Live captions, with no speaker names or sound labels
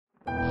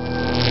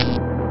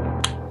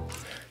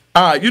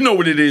You know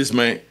what it is,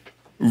 man.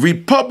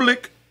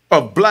 Republic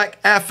of Black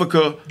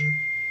Africa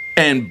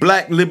and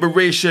Black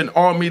Liberation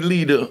Army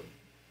leader,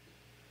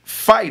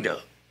 fighter,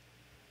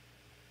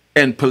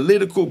 and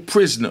political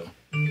prisoner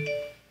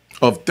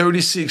of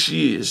 36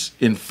 years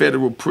in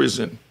federal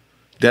prison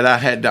that I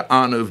had the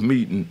honor of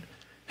meeting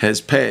has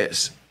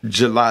passed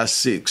July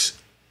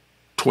 6,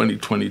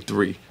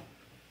 2023.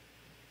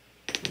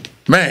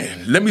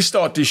 Man, let me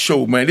start this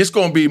show, man. It's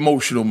going to be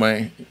emotional,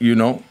 man, you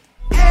know.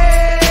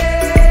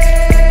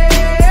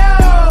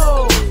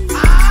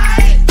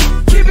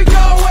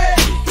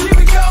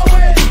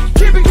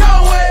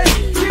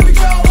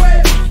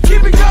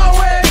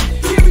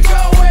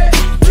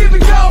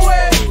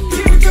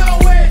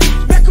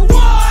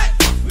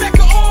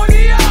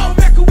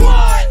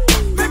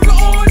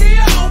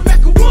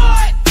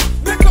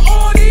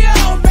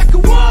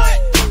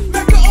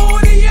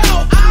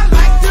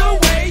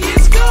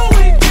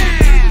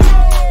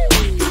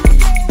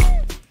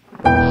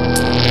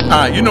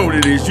 You know what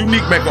it is.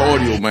 Unique Mecca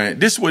Audio, man.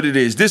 This what it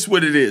is. This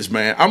what it is,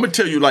 man. I'm going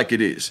to tell you like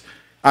it is.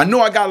 I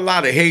know I got a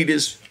lot of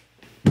haters.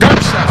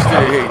 Gunshots to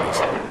the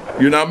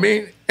haters. You know what I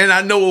mean? And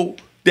I know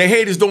the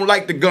haters don't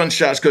like the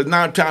gunshots because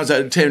 9 times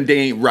out of 10, they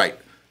ain't right.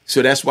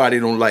 So that's why they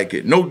don't like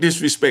it. No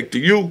disrespect to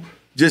you.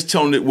 Just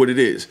telling it what it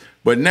is.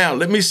 But now,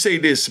 let me say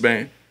this,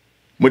 man.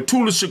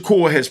 Mutulu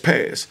Shakur has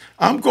passed.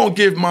 I'm going to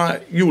give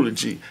my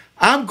eulogy.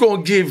 I'm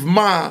going to give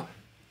my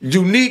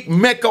Unique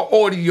Mecca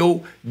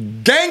Audio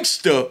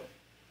Gangsta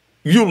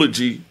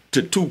eulogy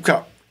to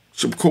Tupac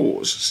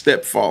Shakur's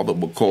stepfather,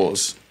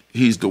 because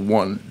he's the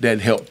one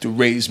that helped to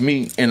raise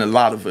me and a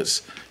lot of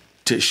us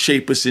to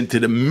shape us into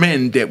the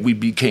men that we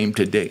became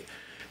today.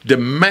 The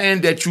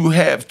man that you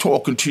have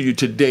talking to you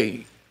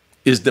today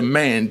is the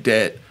man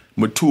that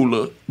Dr.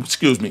 Mutulu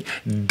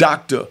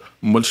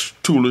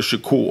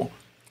Shakur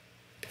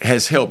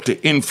has helped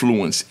to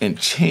influence and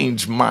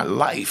change my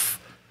life.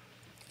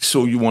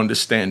 So you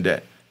understand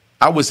that.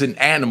 I was an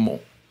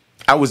animal.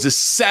 I was a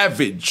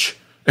savage.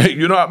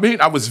 You know what I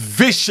mean? I was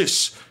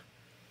vicious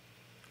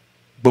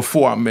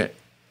before I met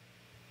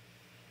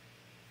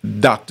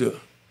Dr.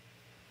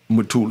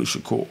 Mutulu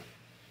Shakur.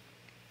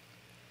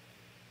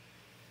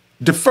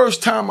 The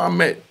first time I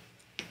met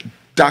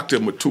Dr.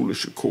 Mutulu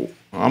Shakur,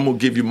 I'm going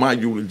to give you my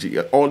eulogy.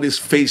 All this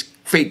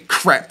fake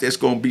crap that's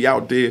going to be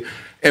out there.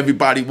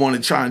 Everybody want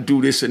to try and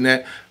do this and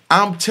that.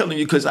 I'm telling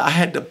you because I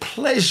had the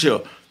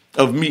pleasure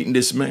of meeting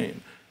this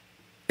man.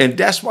 And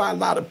that's why a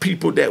lot of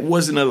people that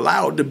wasn't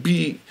allowed to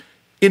be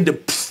in the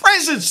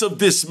presence of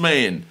this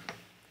man,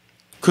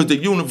 because the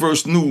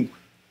universe knew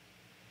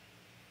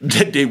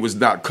that they was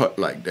not cut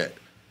like that.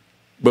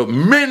 But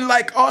men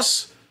like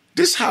us,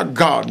 this is how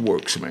God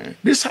works, man.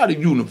 This is how the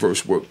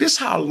universe works. This is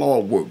how law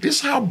works. This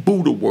is how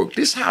Buddha works.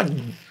 This is how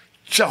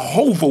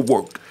Jehovah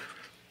works.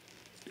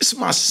 This is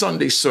my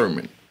Sunday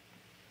sermon.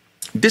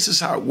 This is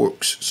how it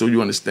works, so you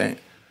understand.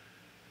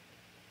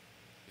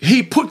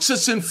 He puts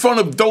us in front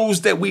of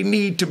those that we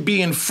need to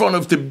be in front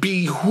of to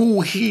be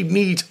who he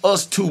needs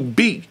us to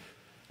be.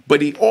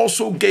 But he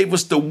also gave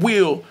us the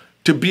will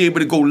to be able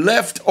to go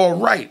left or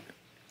right.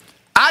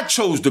 I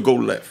chose to go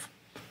left.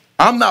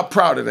 I'm not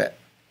proud of that.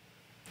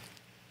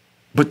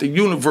 But the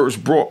universe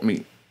brought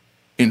me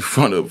in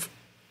front of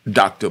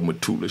Dr.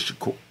 Mutulu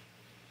Shakur.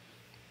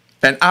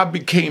 And I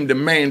became the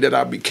man that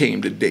I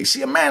became today.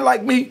 See, a man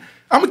like me,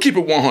 I'm going to keep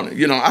it 100.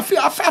 You know, I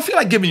feel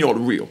like giving y'all the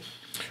real.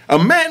 A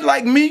man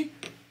like me,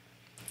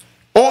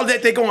 all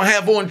that they're going to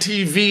have on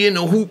TV and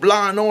the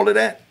hoopla and all of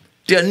that,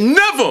 they'll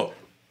never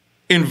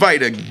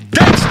invite a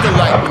gangster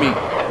like me.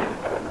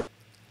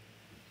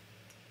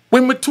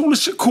 When Mutulu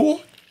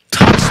Shakur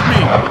touched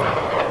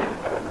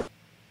me,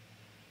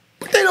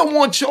 but they don't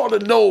want y'all to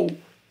know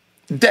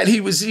that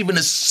he was even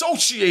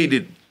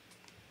associated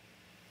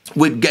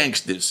with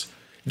gangsters.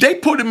 They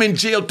put him in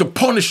jail to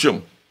punish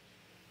him.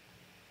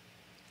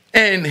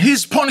 And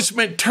his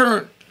punishment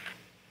turned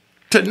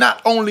to not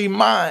only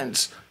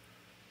mine's,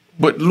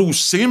 but Lou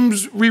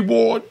Sims'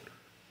 reward,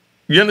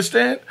 you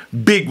understand?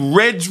 Big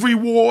Red's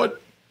reward,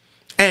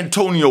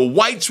 Antonio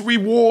White's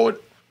reward,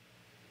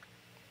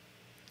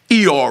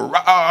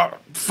 ER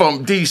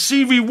from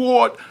DC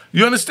reward,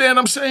 you understand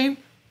what I'm saying?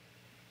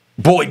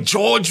 Boy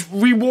George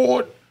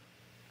reward.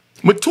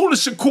 Mutulu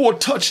Shakur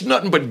touched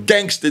nothing but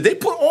gangsters. They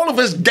put all of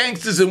us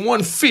gangsters in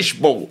one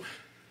fishbowl,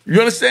 you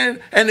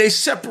understand? And they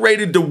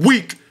separated the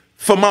weak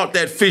from out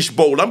that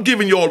fishbowl. I'm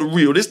giving you all the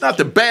real. It's not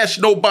to bash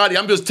nobody.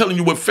 I'm just telling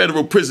you what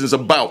federal prison's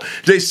about.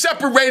 They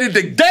separated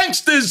the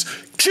gangsters,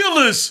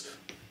 killers,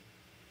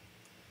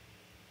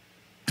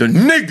 the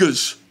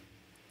niggas,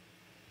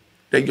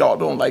 that y'all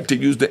don't like to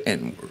use the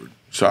N-word.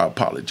 So I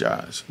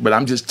apologize. But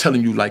I'm just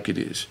telling you like it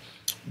is.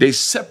 They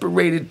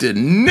separated the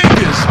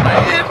niggas,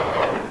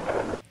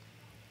 man.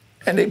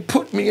 And they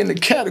put me in the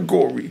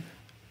category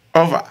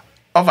of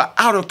an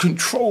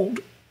out-of-control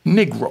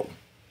Negro.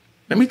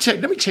 Let me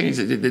change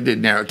the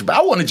narrative.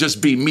 I want to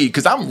just be me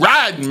because I'm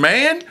riding,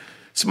 man.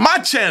 It's my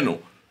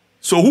channel.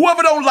 So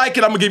whoever don't like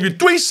it, I'm going to give you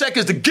 3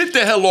 seconds to get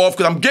the hell off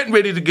because I'm getting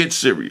ready to get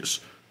serious.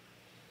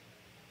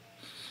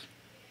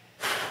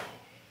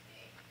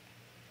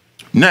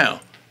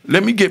 Now,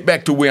 let me get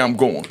back to where I'm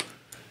going.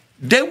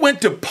 They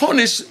went to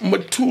punish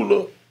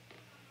Mutulu,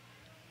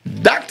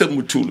 Dr.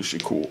 Mutulu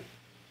Shakur,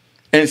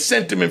 and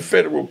sent him in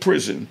federal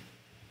prison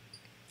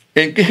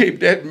and gave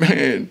that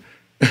man,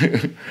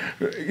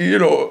 you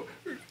know,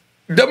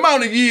 the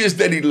amount of years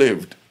that he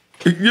lived.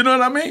 You know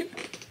what I mean?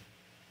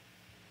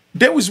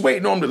 They was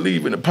waiting on him to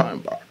leave in the pine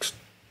box.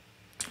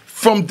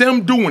 From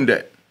them doing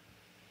that,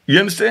 you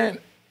understand?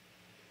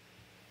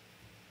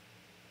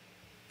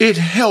 It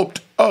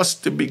helped us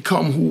to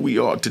become who we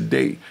are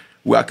today,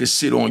 where I could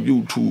sit on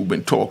YouTube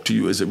and talk to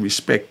you as a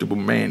respectable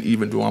man,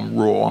 even though I'm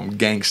raw, I'm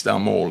gangsta,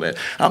 I'm all that.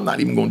 I'm not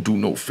even gonna do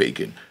no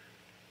faking.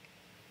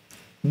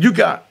 You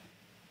got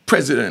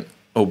President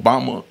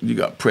Obama, you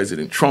got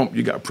President Trump,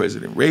 you got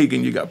President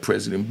Reagan, you got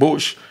President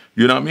Bush,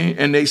 you know what I mean?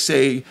 And they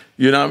say,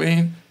 you know what I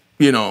mean?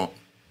 You know,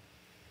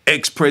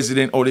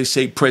 ex-president, or they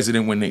say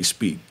president when they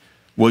speak.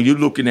 Well, you're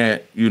looking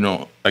at, you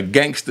know, a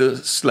gangster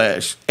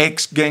slash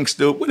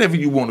ex-gangster, whatever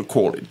you want to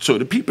call it. So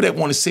the people that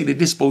want to say that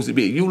this is supposed to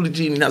be a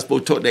eulogy and you're not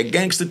supposed to talk that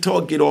gangster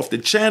talk, get off the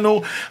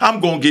channel. I'm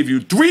going to give you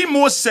 3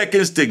 more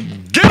seconds to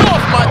get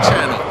off my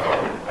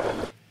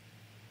channel.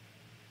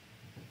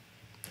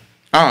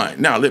 All right,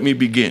 now let me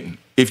begin.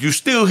 If you're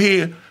still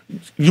here,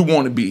 you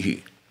want to be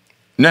here.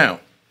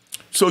 Now,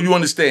 so you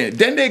understand.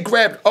 Then they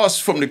grabbed us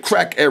from the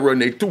crack era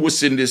and they threw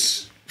us in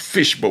this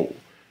fishbowl.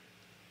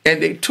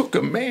 And they took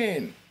a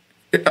man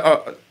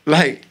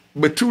like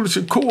Mutulu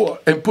Shakur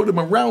and put him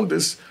around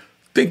us,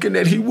 thinking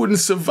that he wouldn't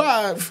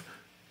survive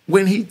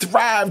when he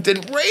thrived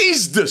and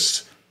raised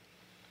us.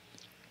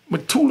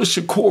 Mutulu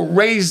Shakur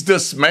raised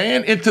us,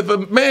 man, into the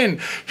men.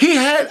 He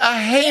had a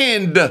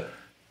hand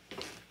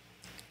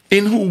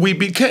in who we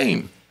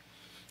became.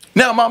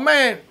 Now, my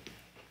man,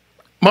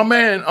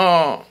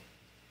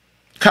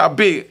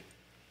 Kabe,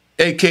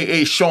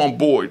 a.k.a. Sean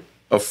Boyd,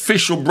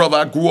 official brother,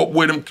 I grew up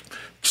with him,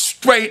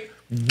 straight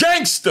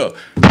gangster,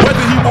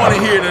 whether he want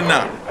to hear it or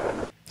not.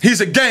 He's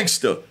a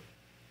gangster.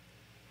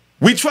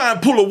 We try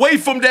and pull away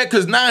from that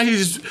because now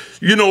he's,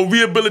 you know,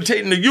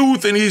 rehabilitating the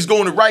youth and he's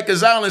going to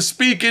Rikers Island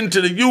speaking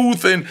to the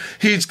youth and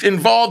he's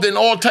involved in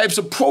all types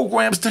of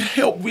programs to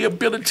help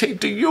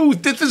rehabilitate the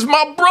youth. This is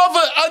my brother,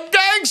 a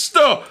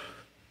gangster.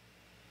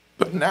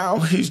 But now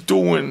he's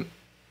doing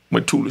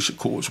Mutulu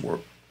Shakur's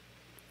work.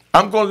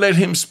 I'm going to let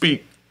him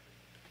speak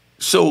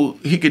so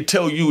he could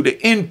tell you the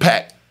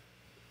impact.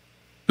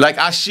 Like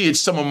I shared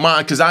some of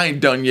mine because I ain't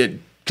done yet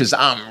because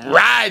I'm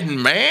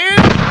riding, man.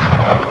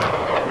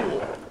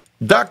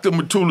 Dr.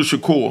 Mutulu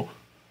Shakur,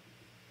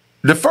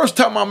 the first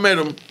time I met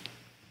him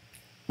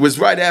was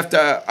right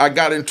after I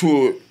got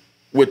into it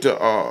with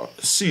the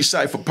C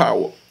Cypher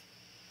Power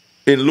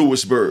in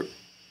Lewisburg,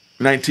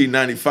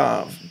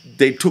 1995.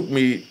 They took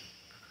me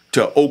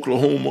to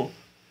Oklahoma,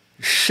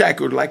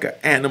 shackled like an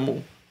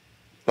animal,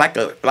 like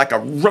a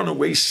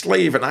runaway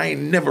slave, and I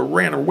ain't never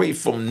ran away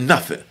from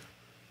nothing.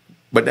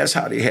 But that's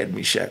how they had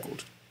me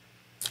shackled.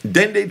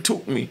 Then they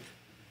took me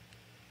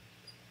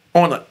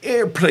on an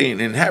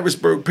airplane in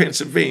Harrisburg,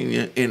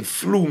 Pennsylvania, and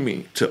flew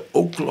me to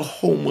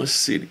Oklahoma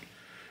City,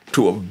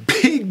 to a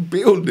big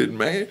building,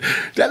 man.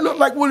 That looked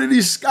like one of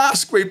these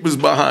skyscrapers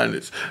behind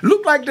us.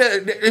 Looked like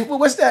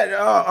what's that?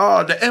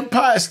 The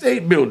Empire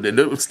State Building,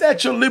 the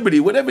Statue of Liberty,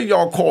 whatever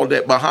y'all call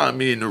that behind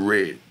me in the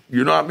red.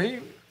 You know what I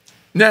mean?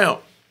 Now,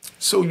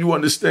 so you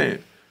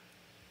understand.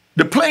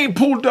 The plane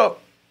pulled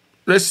up,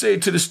 let's say,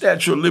 to the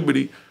Statue of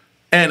Liberty,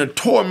 and a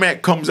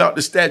tarmac comes out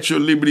the Statue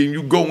of Liberty, and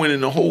you go in,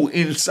 and the whole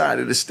inside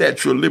of the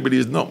Statue of Liberty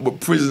is nothing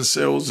but prison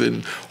cells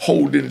and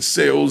holding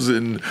cells,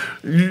 and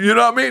you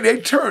know what I mean? They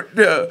turned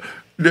the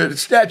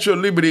Statue of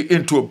Liberty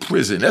into a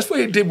prison. That's what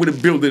they did with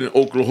a building in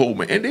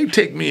Oklahoma, and they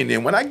take me in there.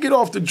 When I get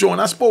off the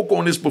joint, I spoke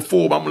on this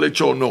before, but I'm gonna let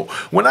y'all know.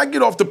 When I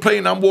get off the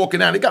plane, I'm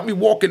walking down. They got me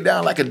walking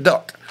down like a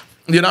duck.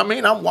 You know what I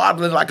mean? I'm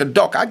waddling like a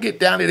duck. I get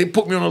down there, they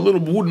put me on a little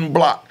wooden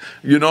block,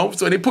 you know?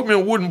 So they put me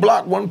on a wooden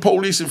block, one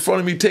police in front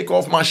of me, take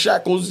off my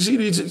shackles. See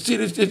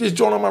this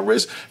joint on my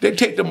wrist? They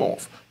take them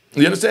off.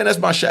 You understand? That's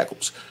my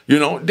shackles, you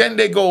know? Then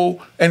they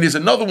go, and there's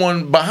another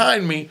one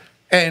behind me,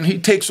 and he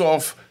takes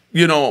off,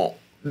 you know,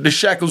 the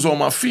shackles on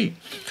my feet.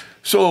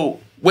 So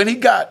when he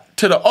got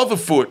to the other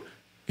foot,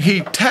 he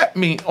tapped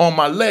me on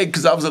my leg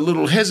because I was a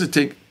little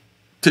hesitant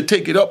to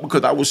take it up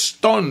because I was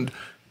stunned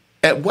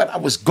at what I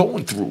was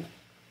going through.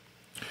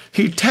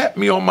 He tapped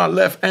me on my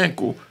left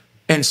ankle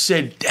and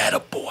said,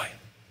 "Data boy."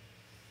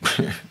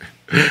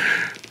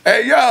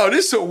 Hey, yo,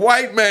 this is a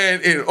white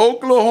man in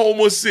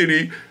Oklahoma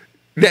City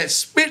that's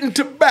spitting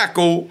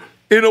tobacco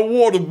in a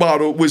water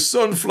bottle with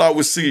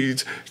sunflower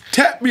seeds,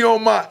 tapped me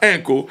on my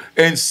ankle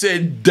and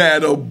said,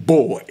 "Data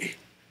boy."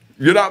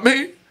 You know what I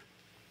mean?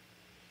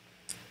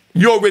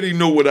 You already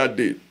know what I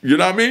did. You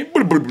know what I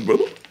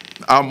mean?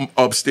 I'm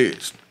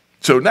upstairs.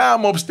 So now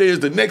I'm upstairs.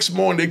 The next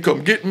morning they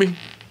come get me,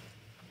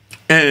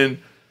 and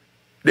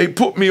they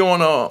put me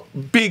on a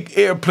big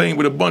airplane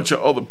with a bunch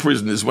of other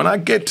prisoners. When I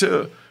get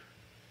to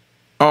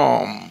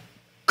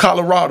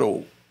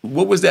Colorado,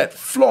 what was that?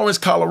 Florence,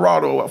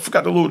 Colorado. I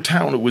forgot the little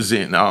town it was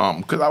in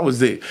because I was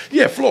there.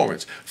 Yeah,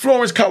 Florence,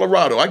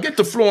 Colorado. I get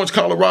to Florence,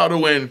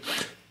 Colorado, and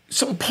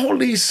some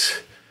police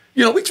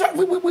You know, we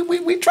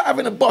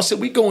driving a bus and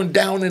we going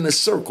down in a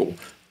circle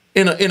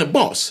in a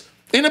bus,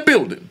 in a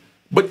building.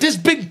 But this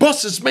big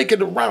bus is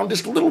making around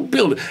this little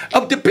building.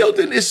 The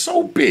building is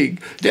so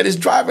big that it's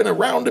driving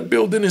around the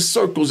building in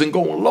circles and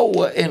going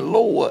lower and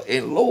lower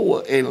and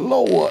lower and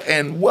lower.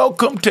 And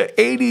welcome to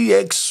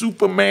ADX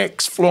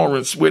Supermax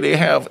Florence, where they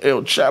have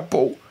El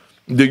Chapo,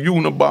 the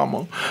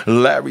Unabomber,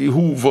 Larry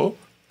Hoover,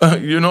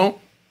 you know,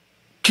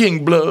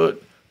 King Blood,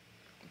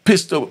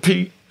 Pistol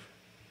Pete.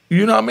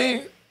 You know what I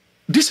mean?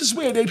 This is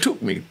where they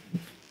took me,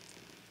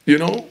 you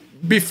know,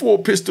 before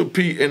Pistol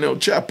Pete and El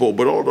Chapo,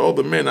 but all the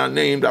other men I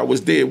named, I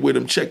was there with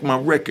them. Check my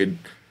record.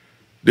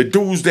 The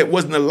dudes that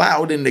wasn't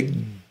allowed in the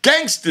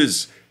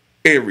gangsters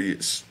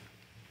areas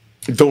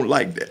don't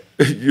like that.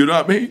 You know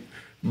what I mean?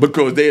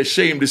 Because they're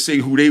ashamed to say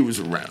who they was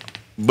around.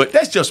 But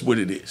that's just what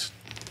it is.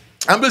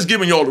 I'm just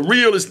giving y'all the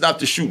real. It's not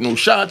to shoot no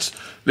shots.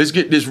 Let's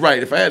get this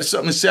right. If I had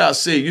something to say, I'll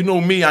say, you know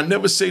me, I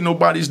never say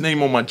nobody's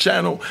name on my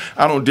channel.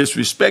 I don't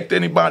disrespect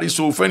anybody.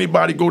 So if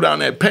anybody go down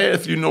that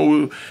path, you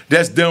know,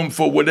 that's them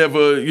for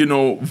whatever, you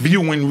know,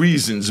 viewing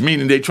reasons,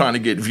 meaning they trying to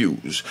get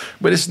views.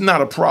 But it's not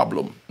a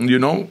problem, you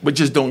know, but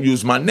just don't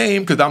use my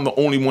name because I'm the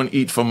only one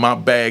eat from my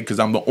bag because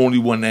I'm the only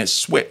one that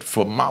sweat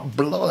for my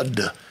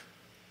blood.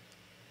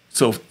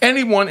 So if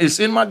anyone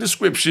is in my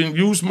description,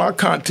 use my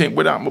content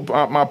without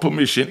my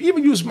permission,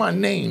 even use my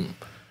name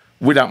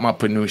without my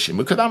permission,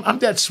 because I'm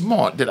that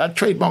smart that I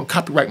trademark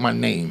copyright my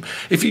name.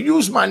 If you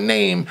use my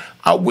name,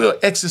 I will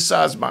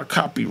exercise my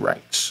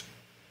copyrights.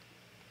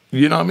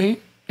 You know what I mean?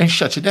 And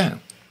shut you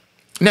down.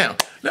 Now,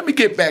 let me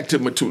get back to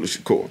Mutulu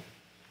Shakur.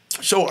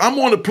 So I'm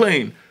on a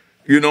plane,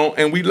 you know,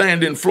 and we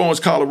land in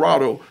Florence,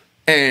 Colorado,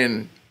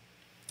 and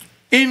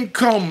in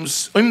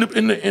comes, in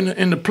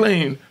the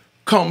plane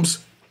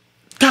comes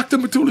Dr.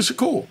 Mutulu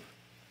Shakur.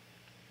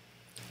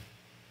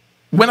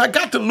 When I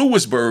got to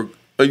Lewisburg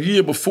a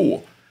year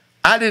before,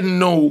 I didn't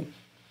know,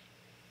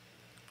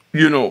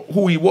 you know,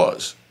 who he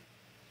was.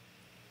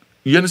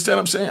 You understand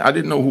what I'm saying? I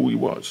didn't know who he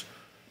was.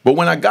 But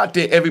when I got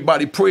there,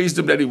 everybody praised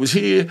him that he was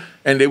here,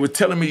 and they were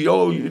telling me,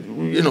 yo,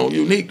 you know,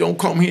 Unique, don't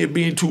come here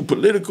being too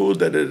political,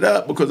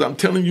 because I'm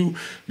telling you,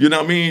 you know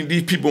what I mean,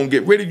 these people won't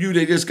get rid of you.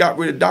 They just got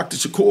rid of Dr.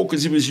 Shakur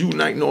because he was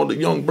uniting all the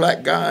young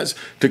black guys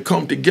to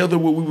come together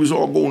where we was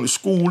all going to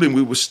school and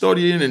we were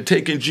studying and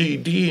taking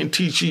GED and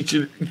teach each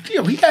other.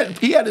 You know, he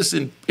had us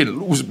in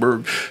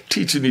Lewisburg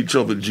teaching each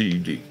other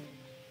GED.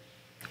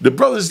 The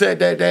brothers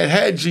that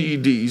had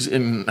GEDs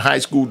in high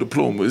school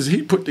diplomas,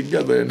 he put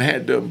together and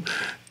had them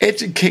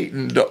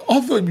educating the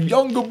other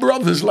younger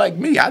brothers like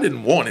me. I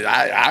didn't want it.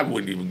 I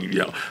wouldn't even, you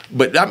know.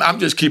 But I'm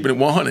just keeping it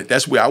 100.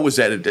 That's where I was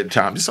at that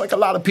time. It's like a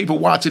lot of people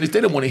watching this,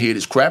 they don't want to hear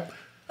this crap.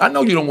 I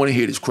know you don't want to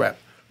hear this crap.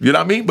 You know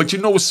what I mean? But you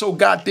know it's so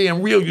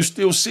goddamn real, you're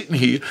still sitting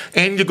here,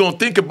 and you're going to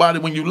think about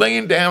it when you're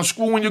laying down,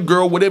 screwing your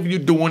girl, whatever you're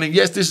doing. And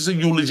yes, this is a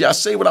eulogy. I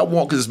say what I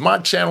want because it's my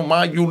channel,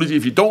 my eulogy.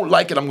 If you don't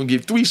like it, I'm going to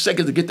give 3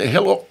 seconds to get the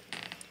hell off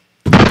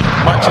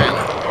my channel.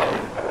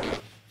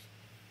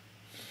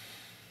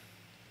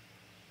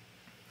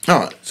 All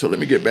right, so let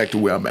me get back to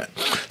where I'm at.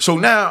 So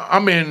now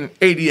I'm in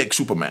ADX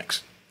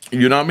Supermax.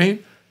 You know what I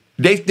mean?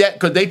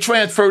 Because they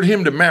transferred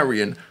him to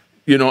Marion,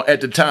 you know,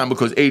 at the time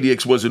because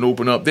ADX wasn't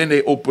open up. Then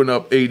they opened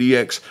up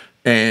ADX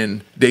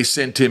and they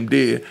sent him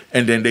there,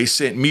 and then they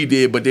sent me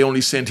there, but they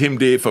only sent him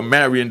there for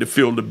Marion to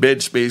fill the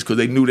bed space because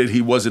they knew that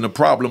he wasn't a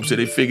problem, so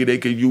they figured they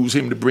could use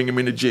him to bring him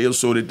into jail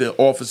so that the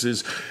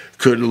officers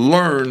could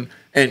learn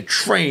and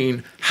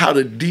train how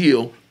to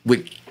deal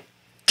with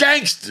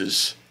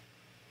gangsters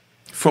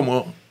from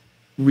a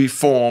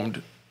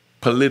reformed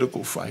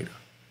political fighter.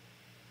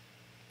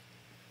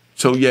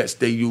 So yes,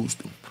 they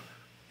used him,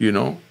 you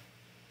know,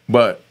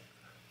 but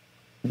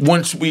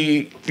once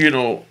we, you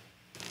know,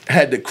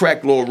 had the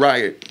crack law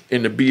riot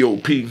in the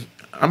BOP,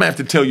 I'm gonna have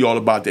to tell you all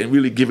about that and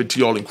really give it to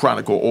y'all in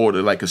chronicle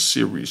order like a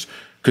series.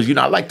 Because, you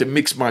know, I like to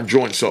mix my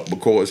joints up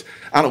because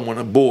I don't want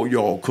to bore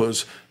y'all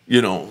because,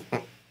 you know,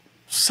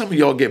 some of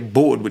y'all get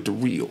bored with the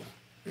real.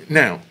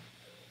 Now,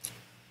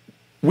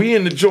 we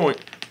in the joint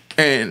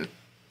and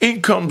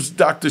in comes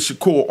Dr.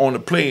 Shakur on the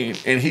plane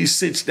and he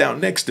sits down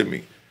next to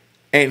me.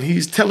 And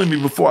he's telling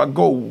me before I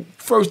go,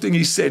 first thing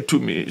he said to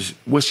me is,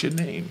 what's your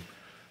name?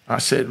 I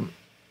said,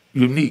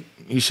 Unique.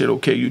 He said,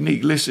 okay,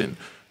 Unique, listen,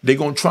 they're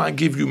going to try and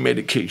give you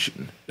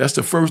medication. That's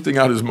the first thing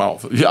out of his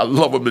mouth. Yeah, I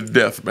love him to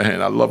death,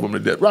 man. I love him to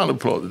death. Round of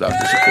applause to Dr.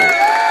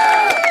 Shakur.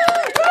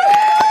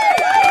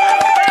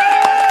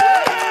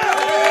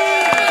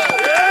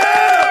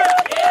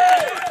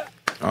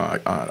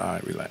 All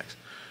right, relax.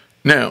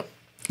 Now,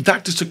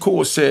 Dr.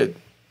 Shakur said,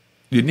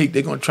 Unique,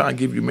 they're going to try and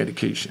give you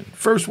medication.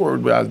 First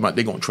word out of his mouth,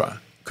 they're going to try.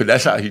 Because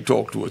that's how he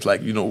talked to us,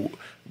 like, you know,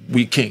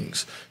 we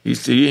kings. He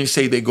didn't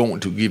say they're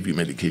going to give you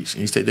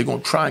medication. He said they're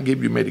going to try and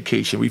give you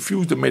medication.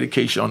 Refuse the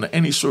medication under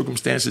any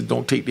circumstances.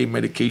 Don't take their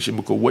medication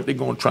because what they're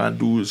going to try and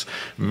do is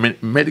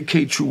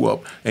medicate you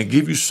up and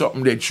give you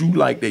something that you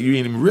like that you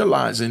ain't even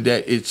realizing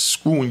that it's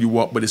screwing you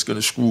up, but it's going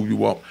to screw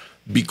you up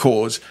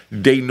because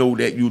they know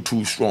that you're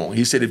too strong.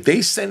 He said if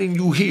they sending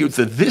you here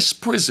to this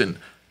prison,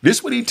 this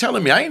is what he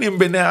telling me. I ain't even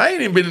been there. I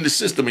ain't even been in the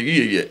system a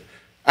year yet.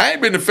 I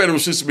ain't been in the federal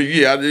system a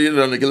year. I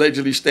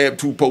allegedly stabbed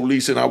 2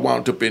 police and I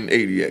wound up in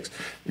ADX.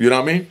 You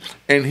know what I mean?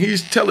 And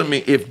he's telling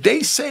me if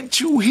they sent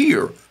you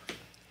here,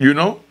 you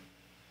know,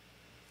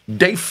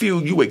 they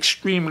feel you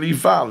extremely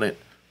violent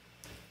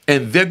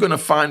and they're going to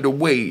find a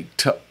way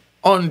to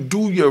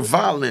undo your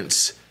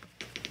violence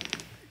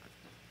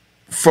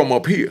from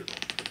up here.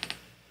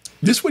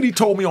 This is what he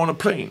told me on a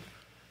plane,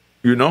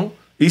 you know?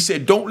 He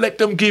said, don't let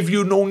them give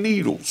you no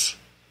needles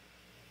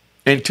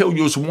and tell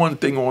you it's one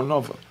thing or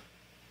another.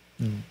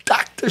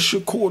 Dr.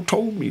 Shakur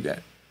told me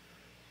that.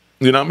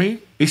 You know what I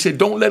mean? He said,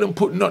 don't let them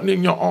put nothing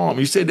in your arm.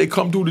 He said, they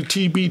come do the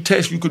TB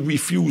test, you could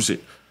refuse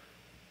it.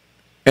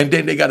 And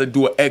then they got to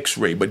do an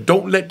x-ray. But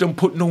don't let them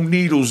put no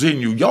needles in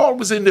you. Y'all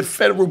was in the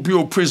Federal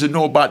Bureau of Prison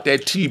know about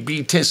that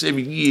TB test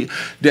every year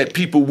that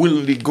people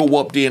willingly go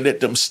up there and let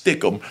them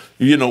stick them,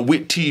 you know,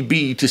 with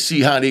TB to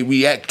see how they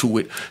react to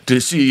it, to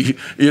see,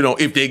 you know,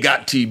 if they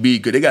got TB,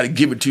 because they got to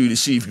give it to you to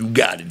see if you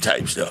got it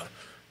type stuff.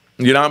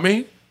 You know what I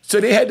mean? So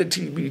they had the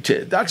TB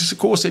test. Dr.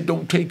 Shakur said,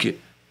 don't take it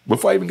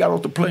before I even got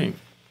off the plane.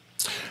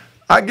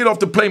 I get off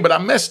the plane, but I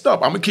messed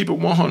up. I'm going to keep it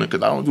 100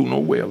 because I don't do no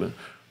whaling.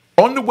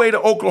 On the way to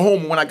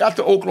Oklahoma, when I got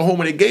to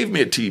Oklahoma, they gave me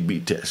a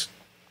TB test.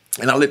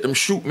 And I let them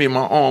shoot me in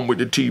my arm with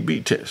the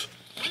TB test.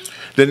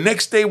 The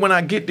next day when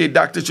I get there,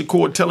 Dr.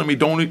 Shakur telling me,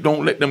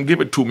 don't let them give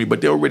it to me,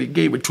 but they already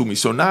gave it to me.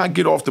 So now I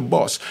get off the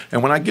bus.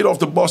 And when I get off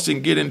the bus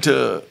and get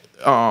into,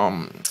 you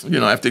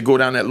know, I have to go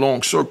down that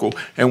long circle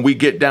and we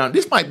get down,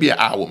 this might be an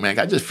hour, man.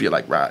 I just feel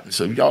like riding.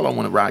 So if y'all don't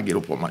want to ride, get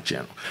up on my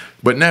channel.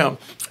 But now,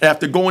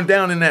 after going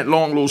down in that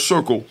long little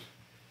circle,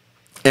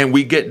 and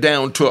we get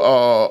down to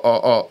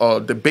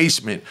the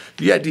basement,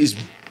 you had these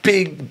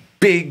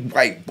big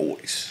white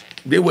boys.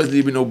 There wasn't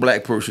even no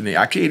black person there.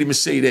 I can't even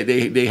say that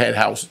they had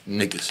house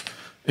niggas.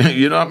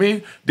 You know what I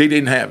mean? They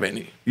didn't have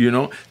any, you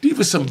know? These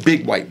were some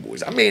big white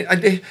boys. I mean,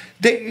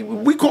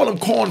 we call them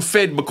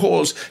corn-fed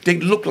because they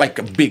look like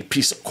a big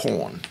piece of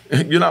corn.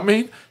 You know what I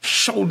mean?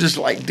 Shoulders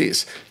like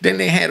this. Then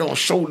they had on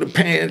shoulder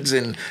pads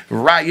and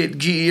riot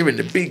gear and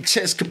the big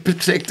chest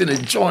protecting the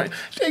joint.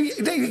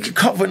 They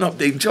covering up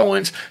their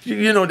joints.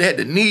 You know, they had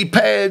the knee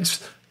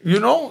pads, you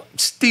know,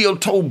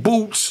 steel-toe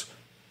boots.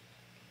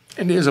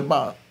 And there's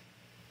about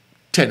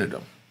 10 of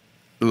them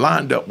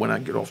lined up when I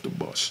get off the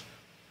bus.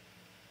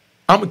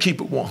 I'm going to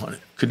keep it 100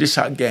 because this is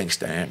how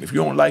gangsta I am. If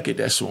you don't like it,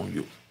 that's on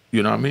you.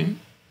 You know what I mean?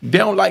 They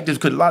don't like this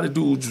because a lot of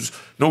dudes,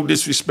 no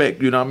disrespect,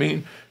 you know what I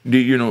mean? They,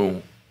 you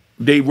know,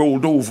 they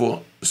rolled over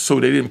so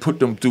they didn't put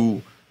them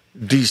through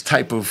these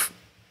type of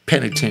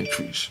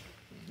penitentiaries,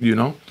 you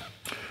know?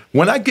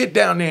 When I get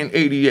down there in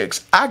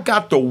ADX, I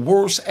got the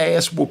worst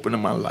ass whooping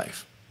of my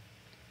life.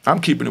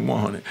 I'm keeping it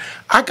 100.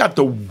 I got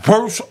the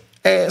worst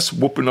ass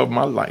whooping of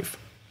my life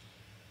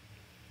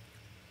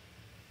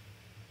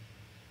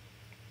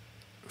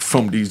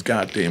from these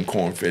goddamn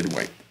corn-fed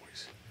white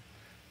boys.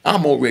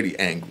 I'm already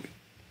angry.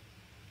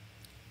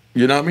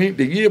 You know what I mean?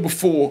 The year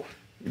before,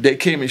 they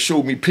came and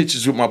showed me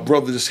pictures with my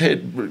brother's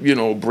head, you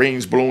know,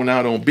 brains blown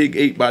out on big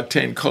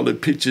 8x10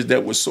 colored pictures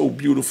that were so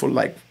beautiful,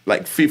 like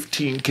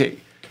 15K.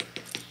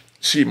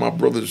 See my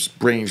brother's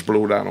brains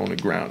blowed out on the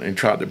ground and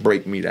tried to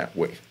break me that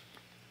way.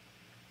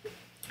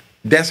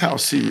 That's how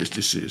serious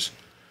this is.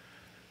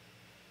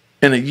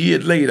 And a year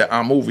later,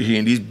 I'm over here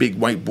and these big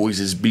white boys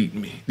is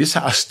beating me. This is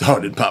how I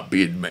started my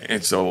bid,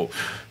 man. So,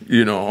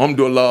 you know,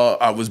 alhamdulillah,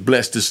 I was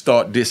blessed to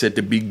start this at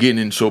the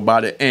beginning. So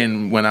by the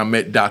end, when I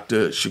met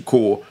Dr.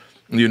 Shakur,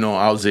 you know,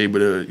 I was able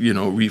to, you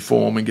know,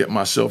 reform and get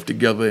myself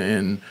together.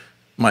 And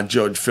my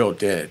judge felt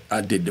that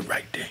I did the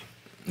right thing.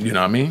 You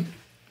know what I mean?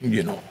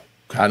 You know,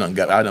 I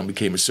done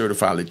became a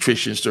certified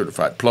electrician,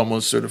 certified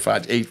plumber,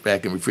 certified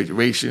HVAC and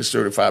refrigeration,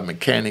 certified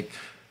mechanic,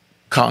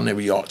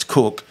 culinary arts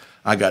cook.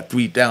 I got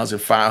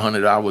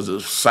 3,500 hours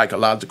of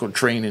psychological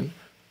training.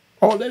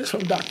 All that is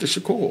from Dr.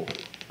 Shakur.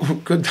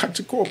 Because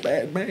Dr. Shakur,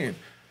 bad man.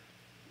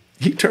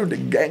 He turned a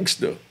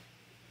gangster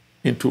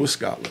into a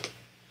scholar.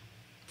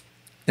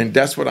 And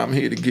that's what I'm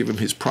here to give him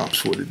his props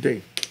for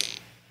today.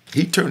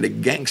 He turned a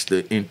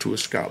gangster into a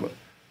scholar.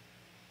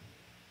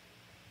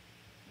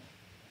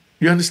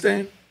 You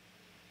understand?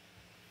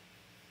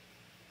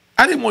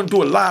 I didn't want to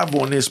do a live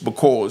on this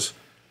because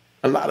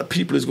a lot of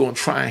people is going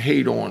to try and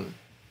hate on,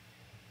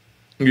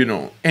 you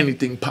know,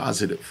 anything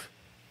positive.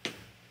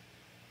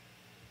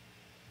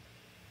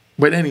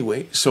 But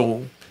anyway,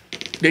 so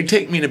they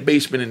take me in the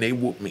basement and they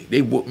whoop me.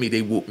 They whoop me,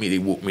 they whoop me, they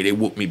whoop me, they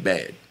whoop me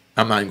bad.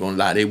 I'm not even going to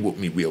lie, they whoop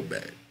me real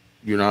bad.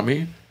 You know what I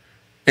mean?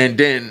 And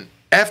then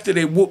after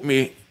they whooped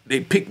me,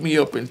 they picked me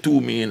up and threw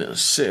me in a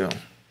cell,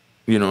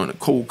 you know, in a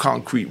cold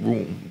concrete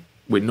room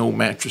with no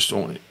mattress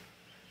on it.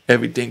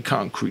 Everything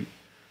concrete.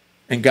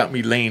 And got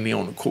me laying there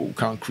on the cold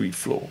concrete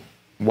floor.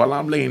 While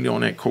I'm laying there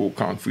on that cold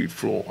concrete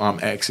floor, I'm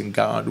asking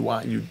God,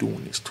 why are you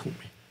doing this to me?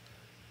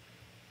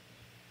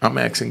 I'm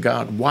asking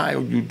God, why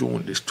are you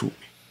doing this to me?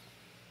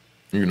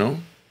 You know?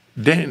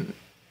 Then,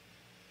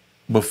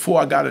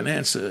 before I got an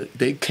answer,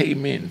 they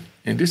came in,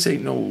 and this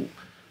ain't no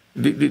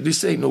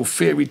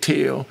fairy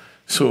tale.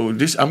 So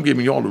I'm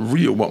giving y'all the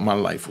real what my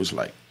life was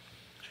like.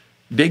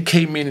 They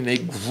came in and they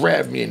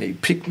grabbed me and they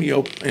picked me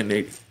up and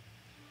they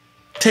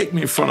take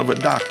me in front of a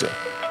doctor.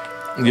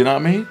 You know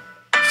what I mean?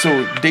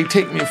 So they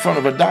take me in front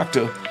of a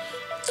doctor,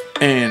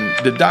 and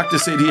the doctor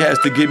said he has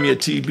to give me a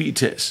TB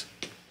test.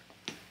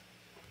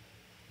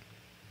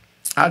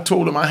 I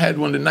told him I had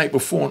one the night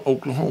before in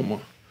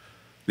Oklahoma.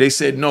 They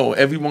said, no,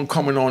 everyone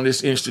coming on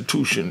this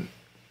institution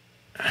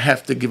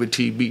have to give a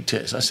TB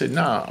test. I said,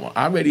 nah,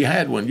 I already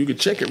had one. You can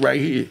check it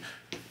right here.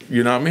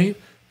 You know what I mean?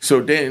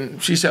 So then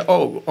she said,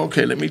 oh,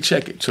 okay, let me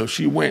check it. So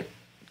she went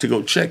to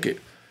go check it.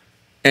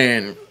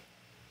 And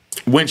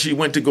when she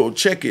went to go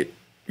check it,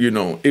 you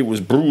know, it was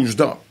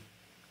bruised up.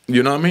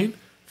 You know what I mean?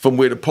 From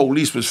where the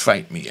police was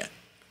fighting me at.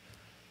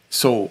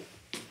 So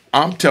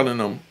I'm telling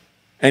them,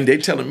 and they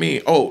telling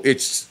me, oh,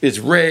 it's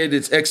red,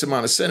 it's X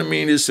amount of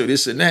centimeters, so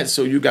this and that,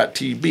 so you got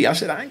TB. I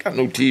said, I ain't got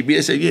no TB.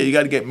 They said, yeah, you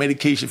got to get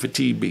medication for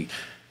TB.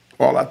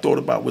 All I thought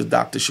about was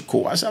Dr.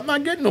 Shakur. I said, I'm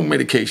not getting no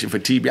medication for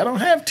TB. I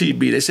don't have TB.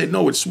 They said,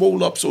 no, it's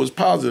swole up, so it's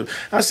positive.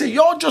 I said,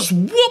 y'all just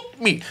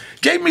whooped me.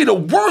 Gave me the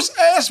worst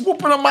ass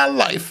whooping of my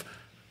life.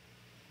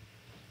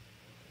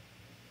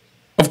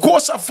 Of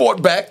course, I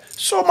fought back,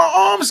 so my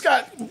arms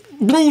got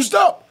bruised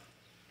up.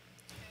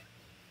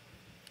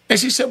 And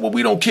she said, well,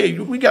 we don't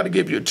care. We got to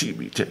give you a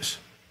TB test.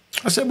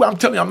 I said, well, I'm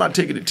telling you, I'm not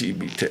taking a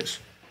TB test.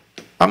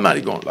 I'm not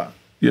even going to lie.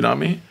 You know what I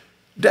mean?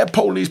 That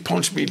police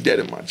punched me dead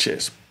in my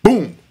chest.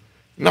 Boom.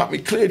 Knocked me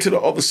clear to the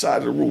other side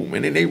of the room.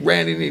 And then they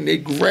ran in and they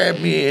grabbed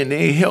me and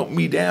they helped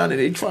me down and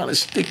they trying to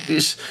stick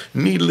this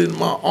needle in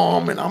my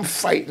arm and I'm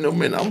fighting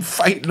them and I'm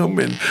fighting them.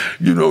 And,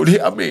 you know,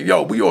 I mean,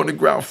 yo, we on the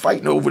ground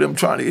fighting over them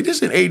trying to,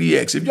 this is an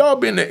ADX. If y'all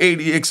been to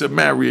ADX of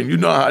Marion, you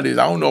know how it is.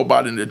 I don't know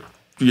about in the,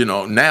 you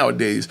know,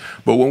 nowadays.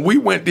 But when we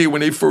went there,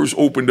 when they first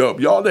opened up,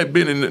 y'all that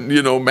been in,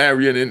 you know,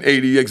 Marion and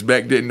ADX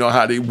back then know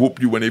how they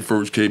whoop you when they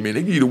first came in.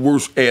 They give you the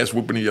worst ass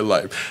whooping in your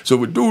life. So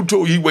if a dude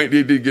told you he went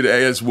there to get an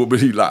ass whooping,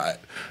 he lied.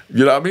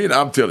 You know what I mean?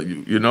 I'm telling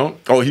you, you know?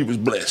 Oh, he was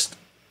blessed.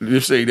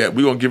 Just say that.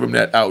 We're going to give him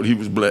that out. He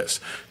was blessed.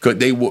 Because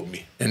they whooped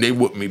me. And they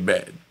whooped me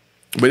bad.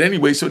 But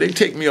anyway, so they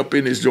take me up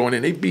in this joint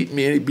and they beat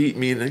me and they beat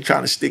me and they're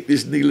trying to stick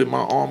this needle in my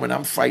arm and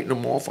I'm fighting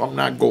them off. I'm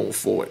not going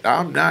for it.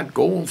 I'm not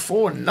going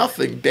for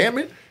nothing, damn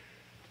it.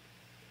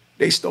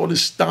 They started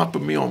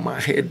stomping me on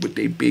my head with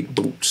their big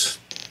boots.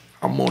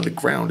 I'm on the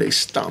ground. They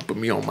stomping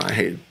me on my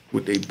head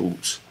with their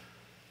boots.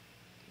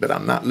 But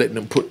I'm not letting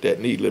them put that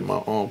needle in my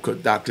arm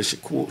because Dr.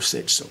 Shakur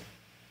said so.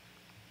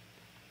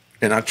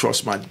 And I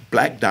trust my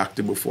black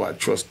doctor before I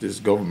trust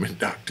this government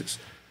doctors.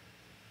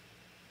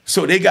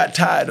 So they got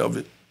tired of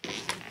it.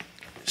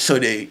 So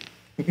they,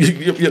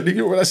 you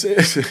know what I said?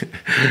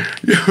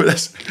 You know what I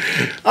said?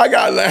 I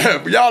got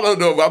laughed. Y'all don't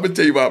know, but I'm going to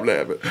tell you why I'm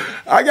laughing.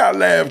 I got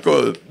laughed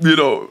because, you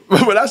know,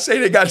 when I say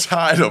they got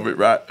tired of it,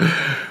 right?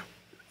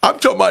 I'm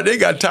talking about they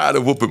got tired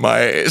of whooping my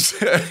ass.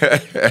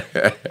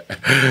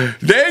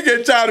 They ain't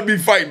get tired of me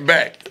fighting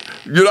back.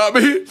 You know what I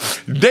mean?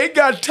 They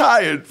got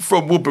tired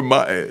from whooping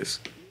my ass.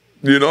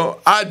 You know,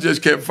 I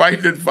just kept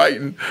fighting and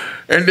fighting.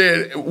 And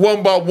then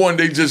one by one,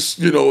 they just,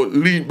 you know,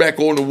 leaned back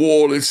on the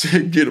wall and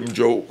said, get him,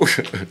 Joe.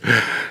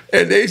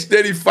 And they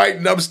steady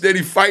fighting. I'm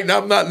steady fighting.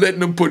 I'm not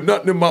letting them put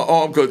nothing in my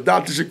arm because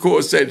Dr.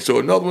 Shakur said so.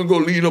 Another one go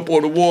lean up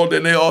on the wall.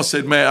 Then they all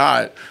said, man, all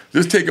right,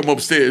 just take him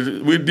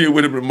upstairs. We'll deal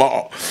with him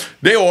tomorrow.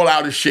 They all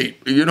out of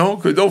shape, you know,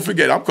 because don't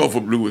forget, I'm coming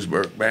from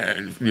Lewisburg,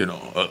 man. You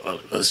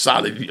know, a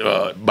solid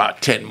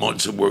about 10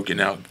 months of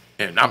working out.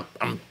 And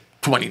I'm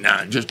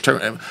 29, just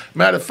turned.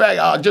 Matter of fact,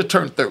 I just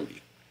turned 30.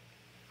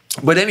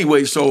 But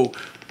anyway, so,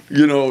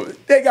 you know,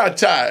 they got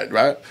tired,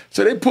 right?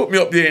 So they put me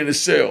up there in the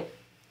cell.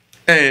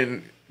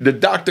 And the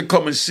doctor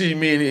come and see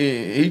me,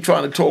 and he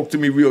trying to talk to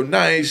me real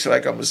nice,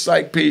 like I'm a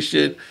psych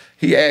patient.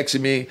 He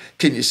asking me,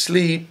 can you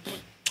sleep?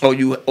 Or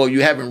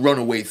you having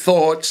runaway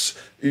thoughts?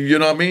 You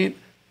know what I mean?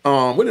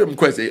 What are them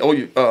questions?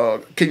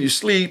 Oh, can you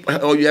sleep?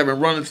 Or you having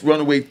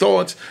runaway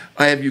thoughts?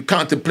 Have you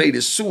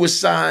contemplated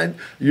suicide?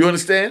 You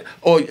understand?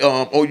 Or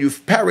you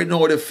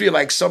paranoid and feel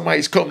like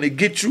somebody's coming to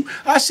get you?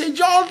 I said,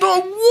 y'all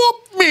don't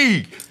whoop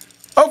me.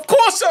 Of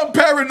course I'm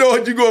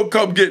paranoid you're going to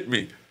come get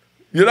me.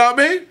 You know what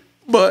I mean?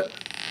 But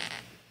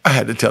I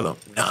had to tell them,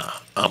 nah,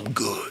 I'm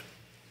good.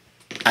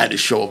 I had to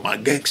show them my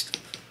gangster.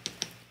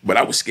 But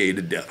I was scared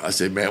to death. I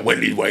said, man, when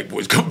these white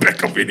boys come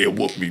back up in there and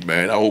whoop me,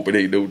 man, I hope it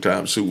ain't no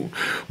time soon.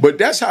 But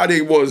that's how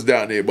they was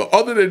down there. But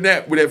other than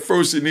that, with that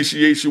first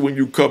initiation when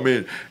you come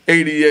in,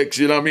 ADX,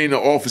 you know what I mean, the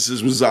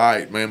officers was all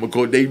right, man,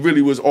 because they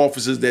really was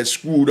officers that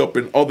screwed up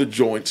in other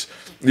joints,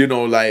 you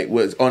know, like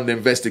was under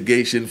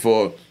investigation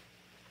for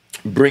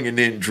bringing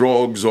in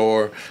drugs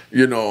or,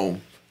 you know,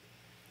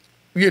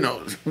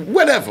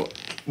 whatever.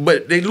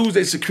 But they lose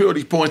their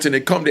security points and they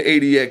come to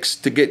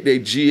ADX to get their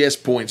GS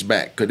points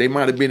back because they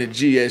might have been in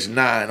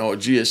GS9 or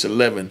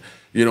GS11.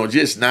 You know,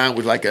 GS9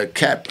 was like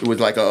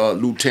a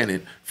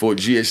lieutenant for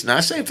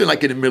GS9. Same thing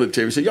like in the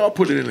military. So y'all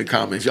put it in the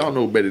comments. Y'all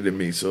know better than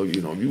me. So,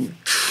 you know, you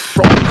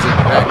trolls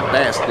and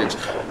bastards,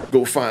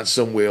 go find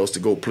somewhere else to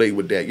go play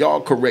with that.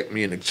 Y'all correct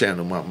me in the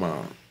channel,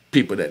 my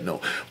people that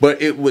know.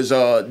 But it was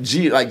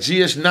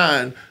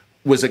GS9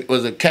 was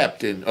a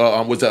captain,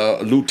 was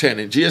a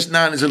lieutenant.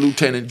 GS9 is a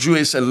lieutenant.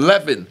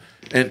 GS11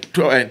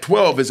 and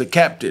 12 is a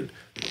captain.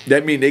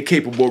 That means they're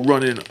capable of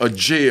running a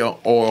jail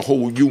or a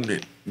whole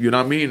unit. You know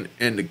what I mean?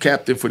 And the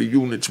captain for the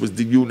units was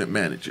the unit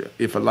manager.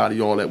 If a lot of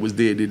y'all that was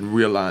there didn't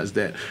realize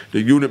that,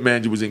 the unit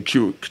manager was in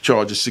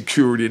charge of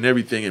security and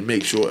everything and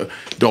make sure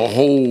the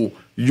whole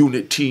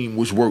unit team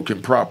was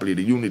working properly.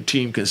 The unit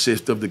team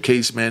consists of the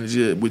case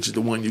manager, which is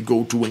the one you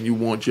go to when you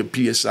want your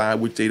PSI,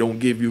 which they don't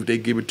give you. If they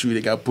give it to you,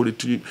 they got to put it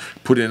to you,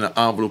 put it in an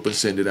envelope and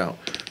send it out.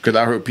 Because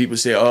I heard people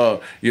say,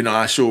 you know,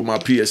 I showed my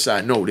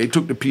PSI. No, they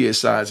took the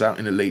PSIs out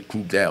in the late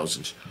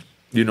 2000s.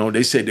 You know,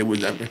 they said there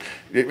was,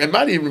 it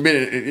might even been,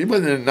 it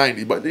wasn't in the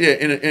 90s, but yeah,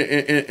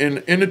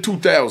 in the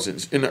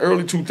 2000s, in the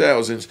early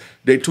 2000s,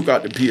 they took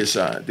out the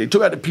PSI. They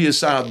took out the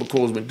PSI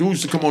because when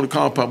dudes to come on the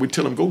compound, we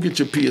tell them, go get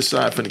your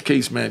PSI from the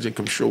case manager and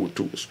come show it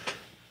to us.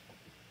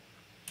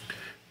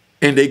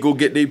 And they go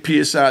get their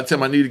PSI, tell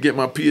them I need to get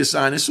my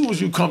PSI. And as soon as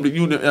you come to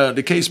unit,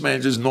 the case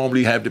managers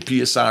normally have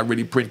the PSI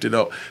already printed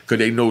up because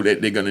they know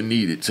that they're going to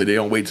need it. So they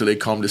don't wait till they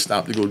come to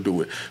stop to go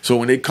do it. So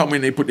when they come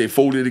in, they put their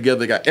folder together.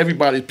 They got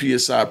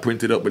everybody's PSI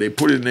printed up, but they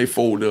put it in their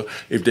folder.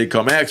 If they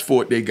come ask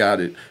for it, they got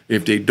it.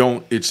 If they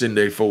don't, it's in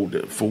their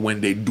folder for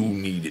when they do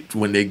need it,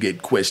 when they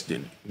get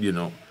questioned, you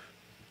know.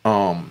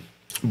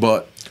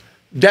 But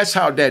that's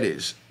how that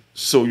is.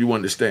 So you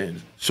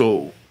understand.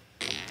 So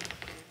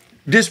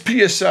this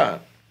PSI,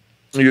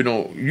 you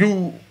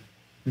know,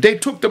 they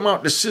took them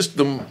out the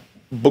system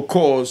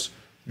because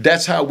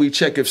that's how we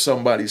check if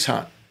somebody's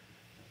hot.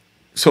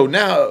 So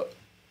now,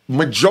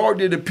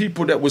 majority of the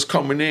people that was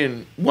coming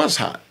in was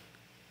hot,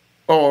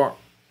 or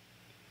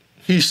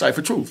he's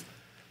Cypher Truth,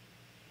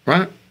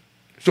 right?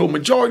 So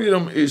majority of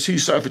them is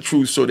he's Cypher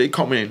Truth. So they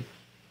come in,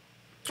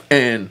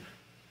 and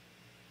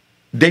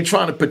they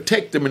trying to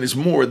protect them, and it's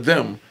more of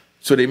them.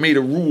 So they made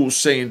a rule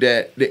saying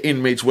that the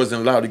inmates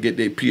wasn't allowed to get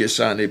their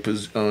PSI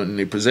in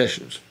their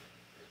possessions.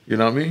 You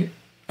know what I mean?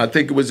 I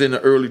think it was in the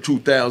early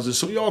 2000s.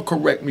 So y'all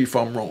correct me if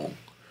I'm wrong,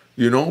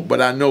 you know?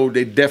 But I know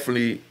they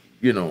definitely,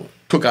 you know,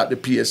 took out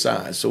the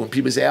PSI. So when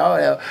people say, oh,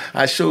 yeah,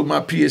 I showed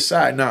my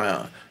PSI,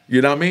 nah,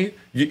 you know what I mean?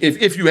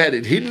 If you had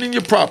it hidden in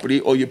your property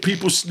or your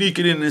people sneak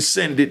it in and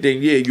send it,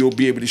 then yeah, you'll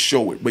be able to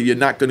show it. But you're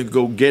not going to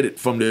go get it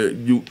from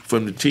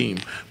the team.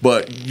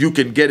 But you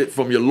can get it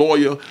from your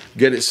lawyer,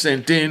 get it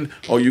sent in,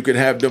 or you can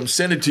have them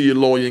send it to your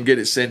lawyer and get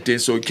it sent in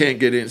so it can't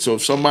get in. So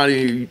if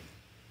somebody,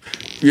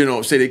 you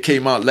know, say they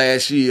came out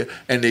last year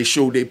and they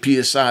showed their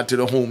PSI to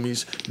the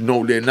homies,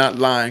 no, they're not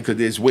lying because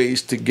there's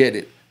ways to get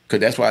it. Because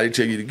that's why they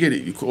tell you to get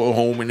it. You call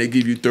home and they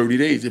give you 30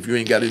 days. If you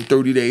ain't got it in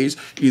 30 days,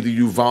 either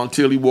you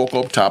voluntarily walk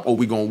up top or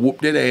we're going to whoop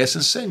that ass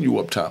and send you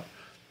up top.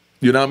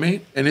 You know what I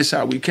mean? And that's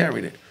how we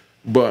carrying it.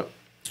 But,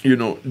 you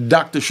know,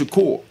 Dr.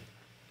 Shakur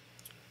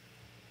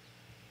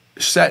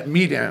sat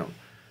me down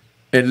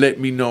and let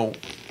me know,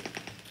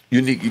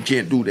 Unique, you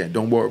can't do that.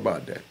 Don't worry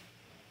about that.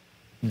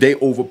 They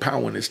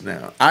overpowering us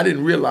now. I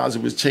didn't realize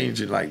it was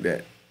changing like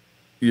that.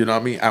 You know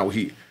what I mean? Out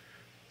here.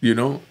 You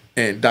know?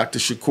 And Dr.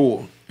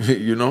 Shakur,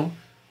 you know?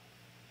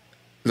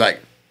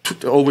 Like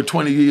over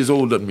 20 years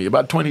older than me,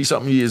 about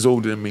 20-something years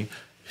older than me,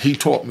 he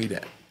taught me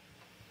that.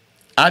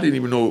 I didn't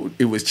even know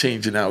it was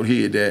changing out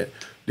here, that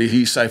the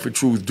He Cypher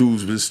Truth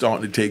dudes was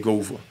starting to take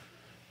over.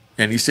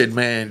 And he said,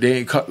 man, they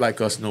ain't cut like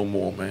us no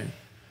more, man.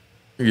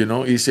 You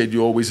know? He said,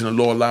 you're always in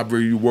the law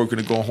library, you're working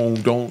to go home.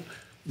 Don't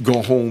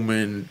go home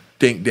and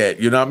think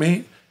that, you know what I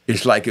mean?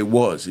 It's like it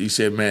was. He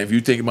said, man, if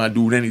you think about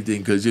doing anything,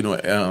 because, you know,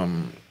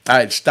 I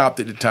had stopped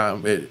at the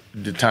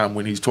time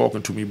when he's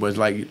talking to me, but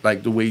it's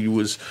like the way you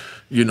was,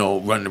 you know,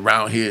 running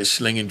around here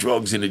slinging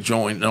drugs in the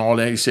joint and all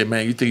that. He said,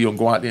 man, you think you're going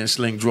to go out there and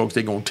sling drugs,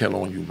 they're going to tell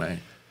on you,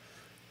 man.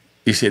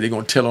 He said, they're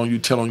going to tell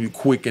on you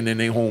quick, and then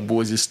they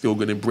homeboys is still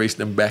going to embrace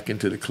them back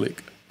into the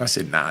clique. I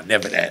said, nah,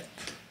 never that.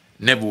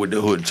 Never would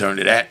the hood turn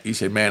to that. He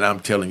said, man,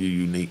 I'm telling you,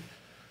 Unique.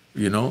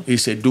 You know, he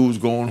said, dudes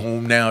going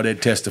home now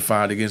that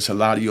testified against a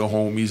lot of your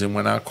homies, and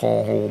when I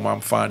call home,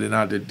 I'm finding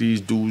out that these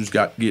dudes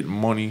getting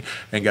money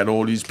and got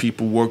all these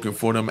people working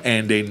for them,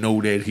 and they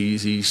know that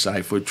he's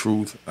Cypher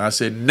Truth. I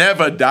said,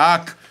 never,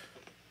 Doc.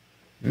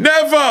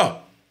 Never.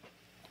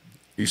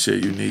 He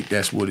said, Unique,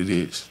 that's what it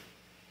is.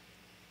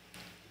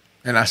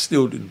 And I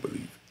still didn't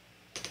believe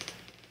it.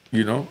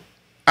 You know?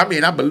 I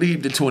mean, I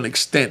believed it to an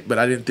extent, but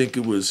I didn't think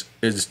it was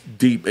as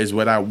deep as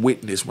what I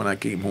witnessed when I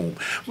came home.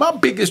 My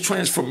biggest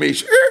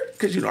transformation,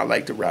 because, you know, I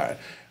like to ride.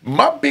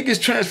 My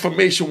biggest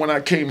transformation when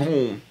I came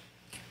home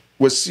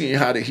was seeing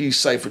how the He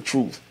Cypher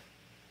Truth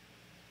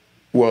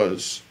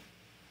was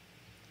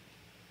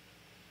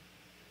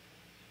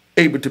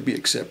able to be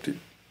accepted.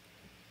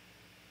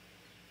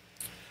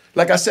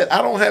 Like I said,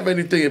 I don't have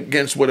anything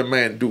against what a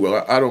man do.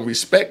 I don't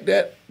respect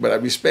that, but I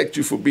respect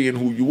you for being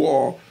who you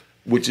are,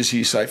 which is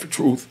He Cypher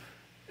Truth.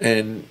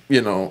 And,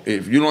 you know,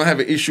 if you don't have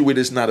an issue with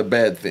it, it's not a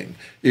bad thing.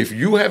 If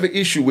you have an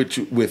issue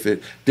with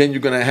it, then you're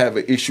going to have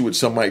an issue with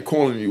somebody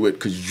calling you it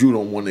because you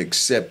don't want to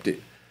accept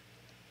it.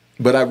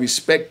 But I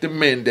respect the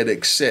men that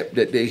accept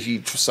that they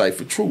He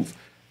Cypher Truth.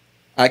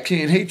 I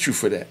can't hate you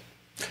for that.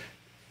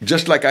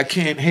 Just like I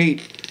can't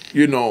hate,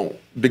 you know,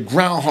 the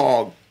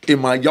groundhog in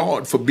my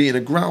yard for being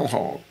a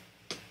groundhog.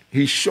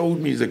 He showed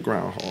me he's a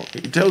groundhog.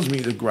 He tells me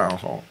he's a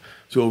groundhog.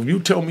 So if you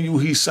tell me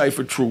he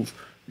cipher truth,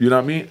 you know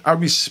what I mean? I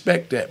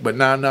respect that. But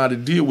now I know how to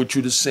deal with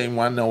you the same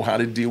way I know how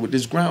to deal with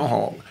this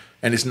groundhog.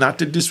 And it's not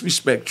to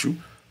disrespect you.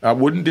 I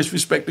wouldn't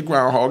disrespect the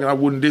groundhog, and I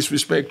wouldn't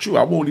disrespect you.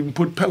 I won't even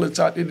put pellets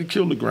out there to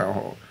kill the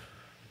groundhog.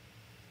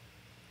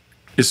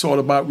 It's all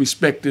about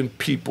respecting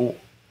people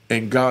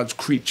and God's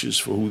creatures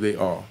for who they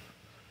are.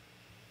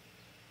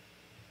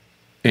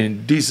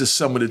 And these are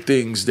some of the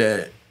things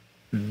that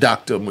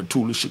Dr.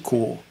 Mutulu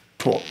Shakur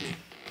taught me.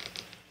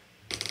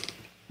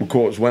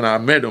 Because when I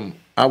met him,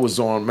 I was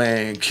on,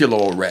 man, kill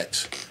all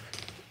rats.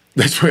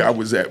 That's where I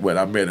was at when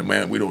I met him,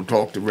 man. We don't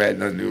talk to rat,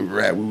 nothing to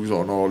rat. We was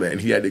on all that. And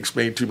he had to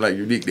explain to me, like,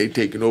 unique, they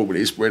taking over.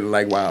 They spreading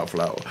like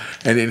wildflower.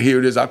 And then here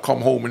it is, I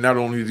come home, and not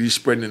only are they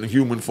spreading in the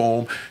human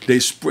form, they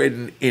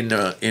spreading in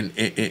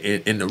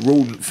the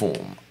rodent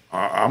form.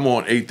 I'm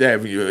on 8th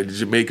Avenue at the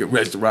Jamaican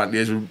restaurant.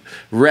 There's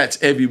rats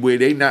everywhere.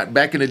 They not,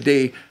 back in the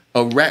day,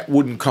 a rat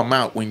wouldn't come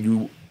out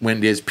when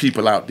there's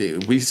people out there.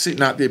 We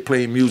sitting out there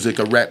playing music,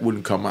 a rat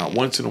wouldn't come out.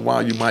 Once in a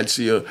while, you might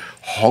see a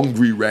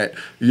hungry rat,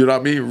 you know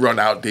what I mean, run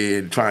out there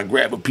and try and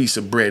grab a piece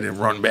of bread and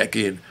run back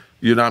in.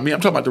 You know what I mean? I'm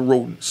talking about the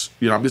rodents.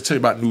 You know, I'm just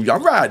telling you about New York.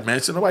 I'm riding,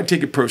 man, so nobody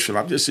take it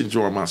personal. I'm just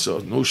enjoying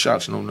myself. No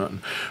shots, no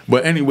nothing.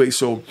 But anyway,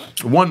 so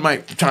one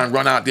might try and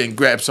run out there and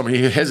grab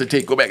somebody,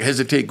 hesitate, go back,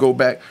 hesitate, go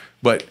back.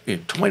 But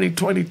in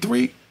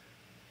 2023,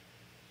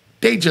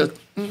 they just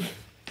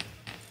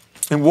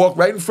and walk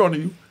right in front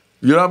of you.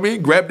 You know what I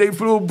mean? Grab their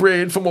little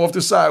bread from off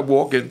the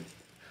sidewalk and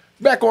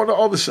back on the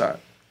other side.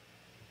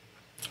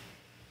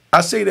 I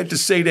say that to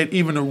say that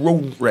even the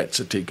rodent rats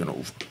are taking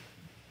over.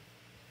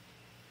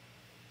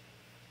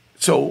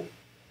 So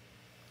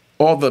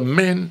all the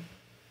men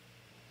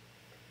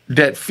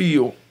that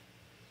feel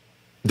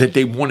that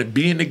they want to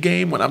be in the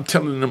game, when I'm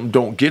telling them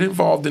don't get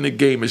involved in the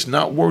game, it's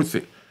not worth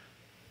it.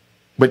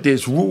 But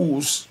there's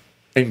rules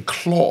and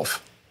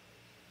cloth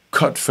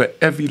cut for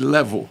every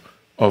level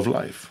of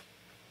life.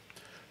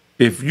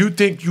 If you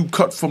think you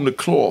cut from the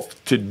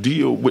cloth to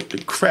deal with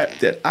the crap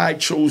that I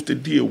chose to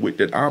deal with,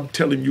 that I'm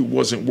telling you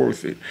wasn't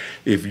worth it,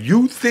 if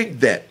you think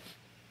that,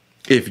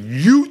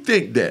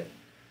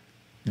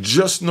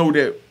 just know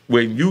that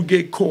when you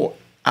get caught,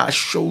 I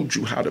showed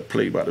you how to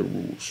play by the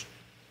rules.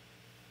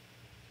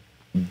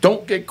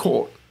 Don't get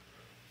caught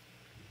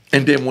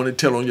and then want to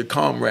tell on your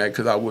comrade,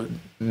 because I would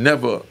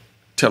never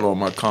tell on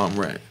my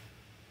comrade.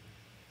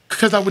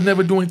 Because I would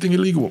never do anything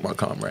illegal with my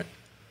comrade.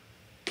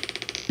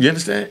 You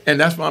understand? And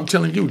that's why I'm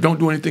telling you, don't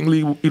do anything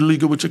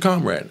illegal with your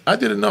comrade. I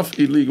did enough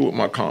illegal with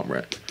my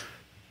comrade.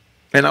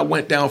 And I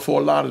went down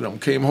for a lot of them.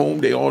 Came home,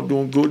 they all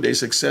doing good, they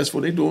successful,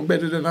 they doing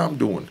better than I'm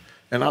doing.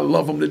 And I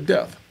love them to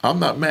death. I'm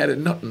not mad at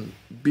nothing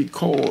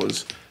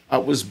because I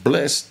was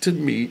blessed to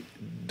meet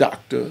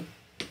Dr.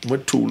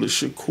 Mutulu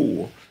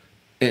Shakur,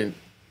 and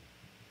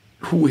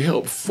who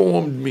helped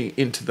form me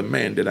into the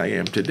man that I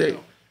am today.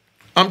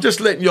 I'm just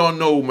letting y'all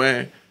know,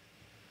 man,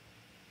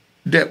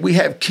 that we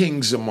have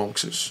kings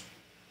amongst us.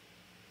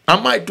 I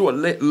might do a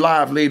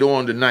live later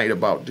on tonight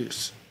about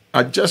this.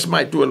 I just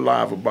might do a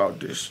live about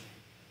this,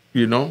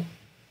 you know?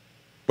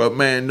 But,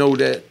 man, know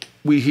that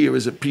we here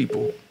as a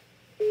people.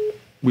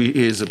 We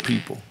here as a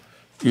people,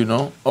 you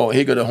know? Oh,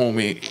 here go the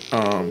homie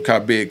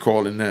Kabir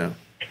calling now.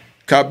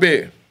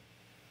 Kabir.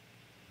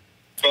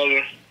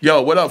 Brother.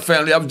 Yo, what up,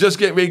 family? I was just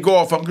getting ready to go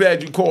off. I'm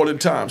glad you called in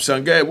time,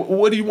 son.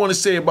 What do you want to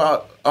say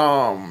about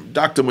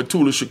Dr.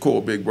 Mutulu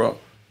Shakur, big bro?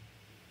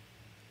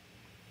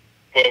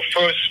 Well,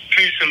 first,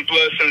 peace and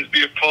blessings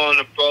be upon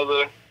the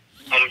brother.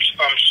 I'm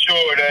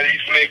sure that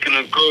he's making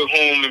a good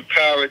home in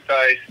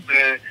paradise,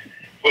 man.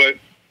 But,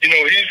 you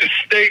know, he's a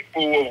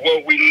staple of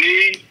what we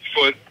need,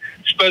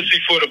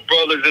 especially for the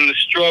brothers in the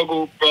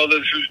struggle,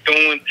 brothers who's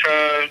doing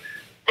time,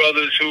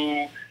 brothers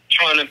who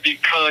trying to be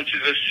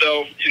conscious of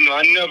self. You know,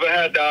 I never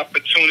had the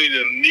opportunity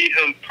to meet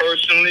him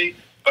personally,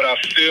 but I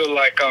feel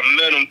like I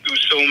met him through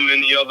so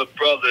many other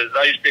brothers.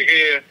 I used to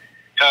hear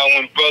how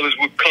when brothers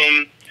would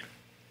come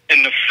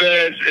in the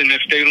feds, and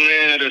if they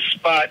land at a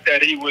spot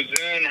that he was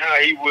in, how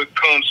he would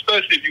come,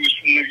 especially if he was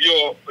from New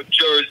York or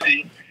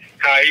Jersey,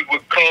 how he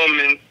would come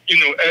and, you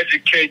know,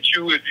 educate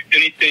you if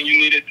anything you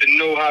needed to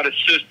know how the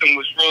system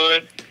was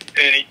run.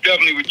 And he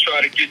definitely would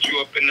try to get you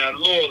up in that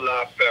law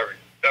library.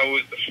 That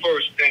was the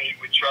first thing he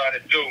would try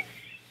to do.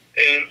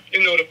 And,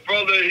 you know, the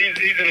brother,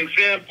 he's an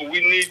example. We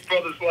need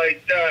brothers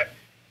like that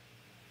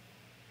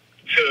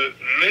to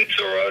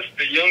mentor us,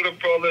 the younger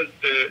brothers,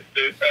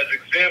 as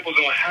examples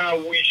on how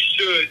we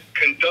should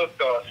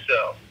conduct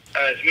ourselves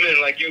as men.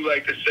 Like you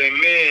like to say,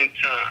 man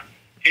time.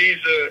 He's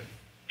a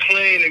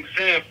plain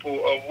example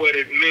of what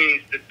it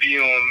means to be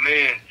on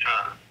man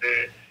time.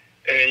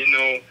 And you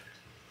know,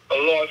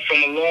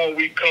 from a law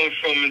we come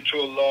from, into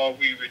a law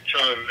we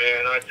return,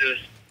 man. I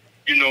just,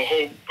 you know,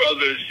 hope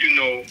brothers, you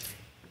know,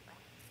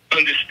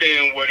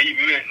 understand what he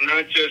meant,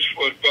 not just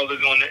for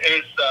brothers on the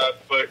inside,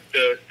 but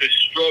the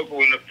struggle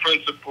and the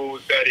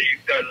principles that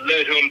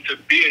led him to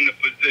be in the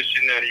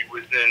position that he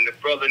was in. The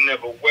brother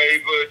never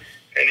wavered,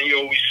 and he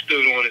always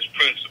stood on his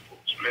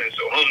principles, man.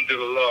 So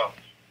alhamdulillah.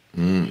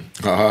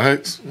 All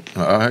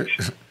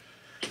right.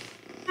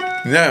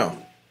 Now,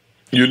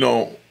 you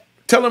know,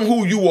 Tell them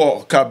who you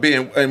are,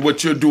 Kabir, and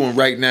what you're doing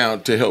right now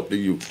to help the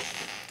youth.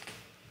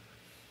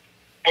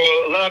 Well,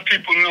 a lot of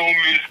people know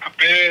me as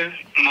Kabir.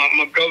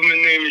 My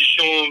government name is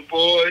Sean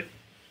Boyd.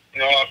 You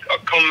know, I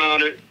come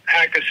out of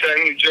Hackensack,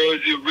 New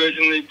Jersey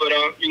originally, but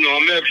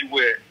I'm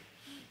everywhere.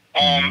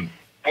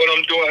 What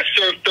I'm doing, I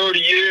served 30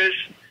 years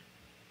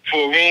for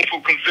a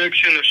wrongful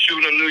conviction of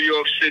shooting a New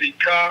York City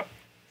cop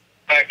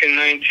back in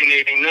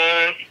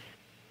 1989.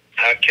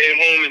 I came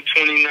home in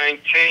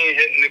 2019,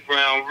 hitting the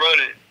ground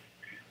running.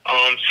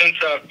 Since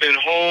I've been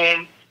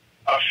home,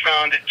 I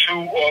founded 2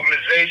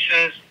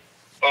 organizations.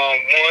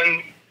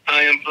 One,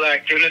 I Am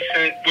Black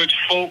Innocent, which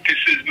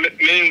focuses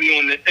mainly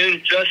on the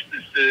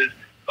injustices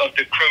of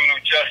the criminal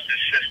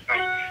justice system.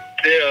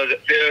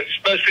 They're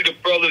especially the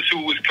brothers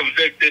who was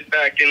convicted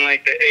back in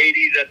like the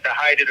 80s at the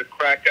height of the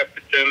crack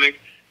epidemic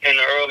in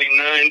the early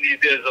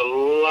 90s. There's a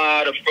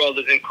lot of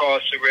brothers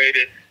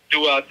incarcerated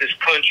throughout this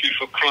country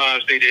for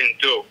crimes they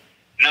didn't do.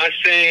 Not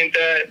saying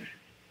that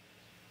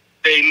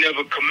they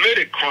never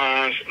committed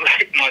crimes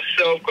like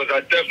myself, because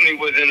I definitely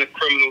was in a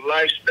criminal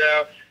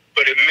lifestyle,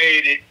 but it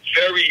made it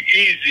very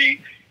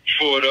easy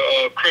for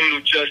the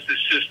criminal justice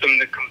system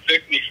to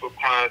convict me for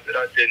crimes that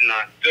I did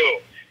not do.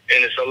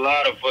 And it's a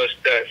lot of us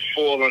that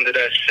fall under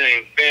that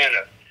same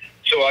banner.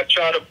 So I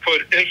try to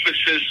put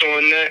emphasis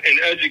on that and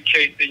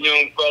educate the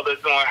young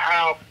brothers on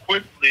how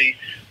quickly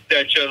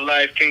that your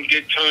life can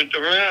get turned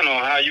around, or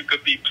how you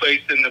could be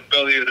placed in the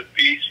belly of the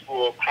beast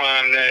for a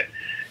crime that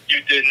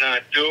you did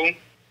not do.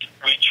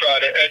 We try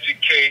to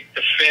educate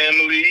the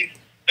families,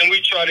 and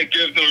we try to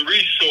give them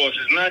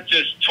resources, not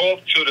just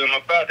talk to them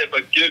about it,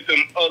 but give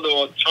them other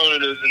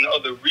alternatives and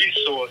other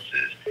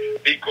resources,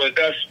 because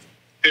that's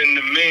been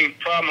the main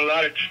problem. A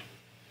lot of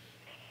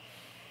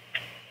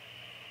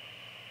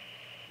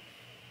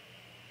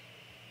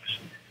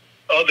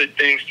other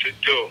things to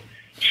do.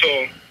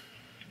 So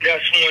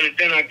that's one. And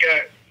then I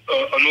got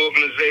an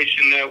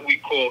organization that we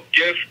call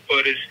GIFT,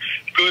 but it's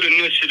Good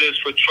Initiatives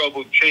for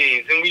Troubled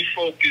Teens, and we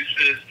focus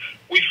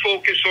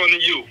on the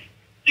youth.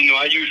 You know,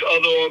 I use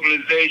other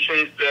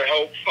organizations to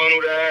help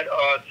funnel that,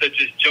 such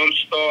as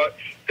Jumpstart,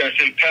 that's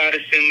in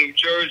Paterson, New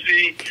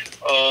Jersey.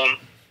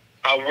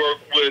 I work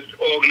with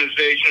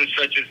organizations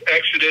such as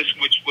Exodus,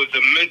 which was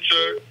a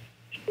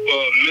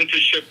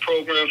mentorship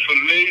program for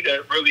me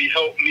that really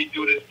helped me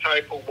do this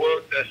type of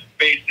work that's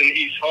based in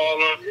East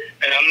Harlem.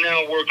 And I'm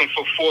now working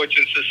for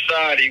Fortune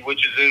Society,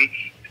 which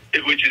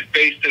is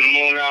based in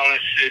Long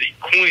Island City,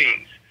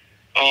 Queens.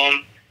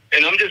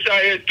 And I'm just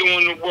out here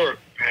doing the work,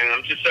 man.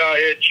 I'm just out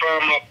here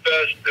trying my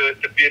best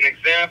to be an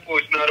example.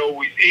 It's not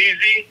always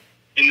easy,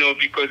 you know,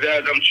 because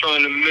as I'm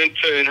trying to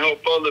mentor and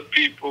help other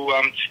people,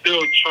 I'm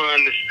still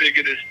trying to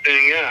figure this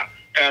thing out.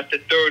 After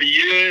 30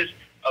 years,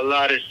 a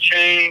lot has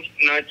changed,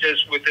 not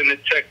just within the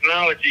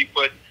technology,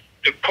 but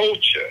the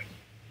culture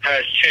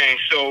has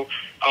changed. So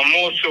I'm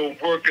also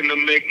working to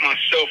make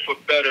myself a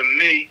better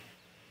me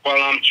while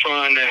I'm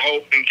trying to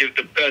help and give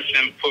the best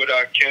input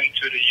I can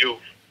to the youth.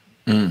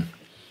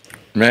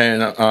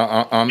 Man,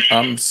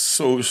 I'm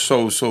so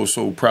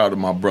proud of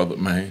my brother,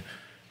 man.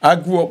 I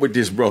grew up with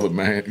this brother,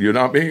 man. You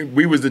know what I mean?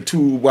 We was the 2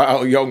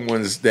 wild young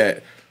ones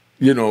that,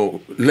 you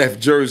know, left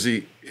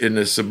Jersey in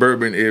the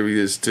suburban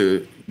areas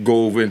to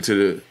go over into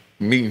the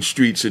mean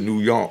streets of New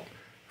York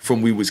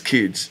from we was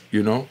kids,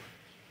 you know?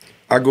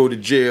 I go to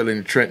jail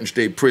in Trenton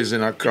State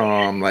Prison. I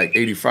come like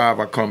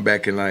 85. I come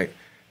back in like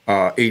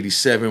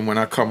 87. When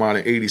I come out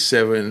in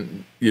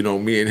 87, you know,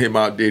 me and him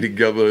out there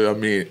together. I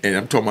mean, and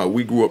I'm talking about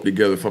we grew up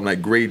together from like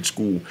grade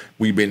school.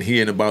 We've been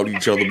hearing about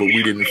each other, but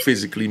we didn't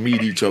physically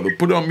meet each other.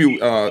 Put on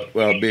mute,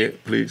 Bear,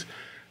 please.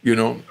 You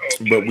know,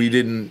 but we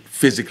didn't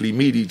physically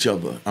meet each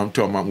other. I'm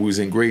talking about we was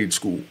in grade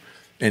school.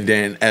 And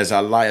then as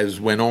our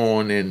lives went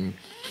on and,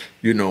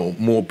 you know,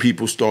 more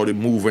people started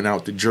moving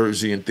out to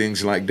Jersey and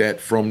things like that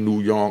from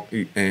New York,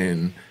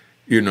 and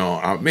you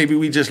know, maybe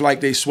we just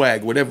like they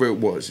swag, whatever it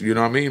was, you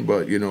know what I mean?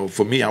 But, you know,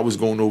 for me, I was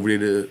going over there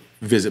to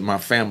visit my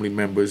family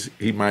members.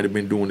 He might have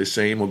been doing the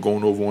same or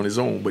going over on his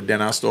own. But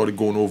then I started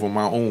going over on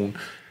my own.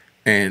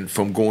 And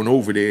from going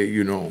over there,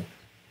 you know,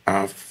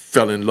 I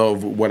fell in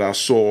love with what I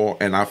saw,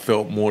 and I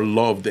felt more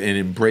loved and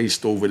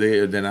embraced over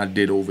there than I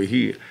did over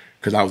here,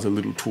 because I was a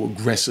little too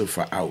aggressive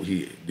for out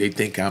here. They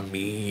think I'm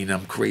mean,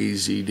 I'm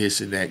crazy,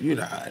 this and that. You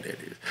know how that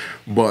is.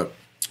 But,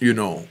 you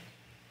know,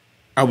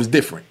 I was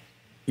different.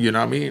 You know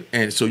what I mean?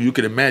 And so you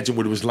can imagine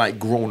what it was like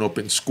growing up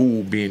in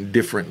school, being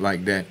different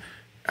like that.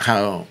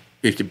 How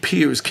if your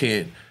peers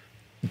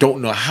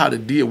don't know how to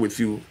deal with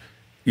you,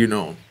 you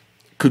know,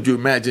 could you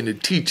imagine the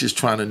teachers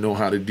trying to know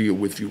how to deal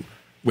with you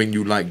when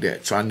you like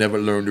that? So I never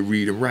learned to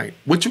read and write.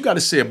 What you got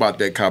to say about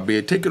that,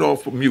 Kabir? Take it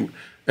off from mute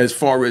as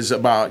far as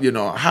about, you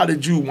know, how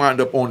did you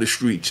wind up on the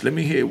streets? Let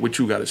me hear what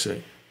you got to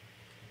say.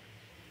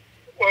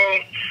 Well,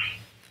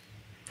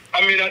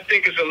 I mean, I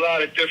think it's a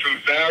lot of different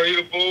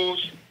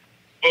variables,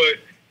 but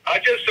I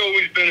just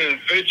always been an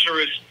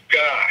adventurous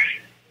guy.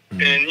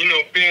 And, you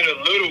know, being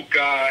a little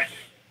guy,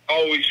 I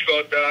always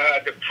felt that I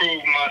had to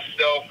prove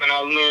myself. And I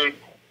learned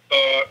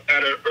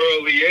at an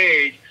early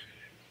age,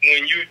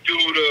 when you do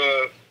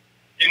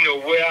you know,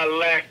 where I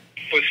lacked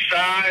for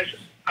size,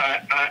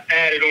 I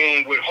added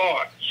on with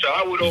heart. So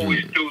I would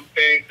always do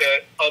things that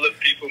other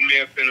people may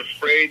have been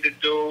afraid to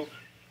do.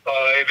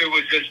 If it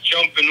was just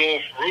jumping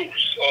off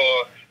roofs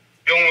or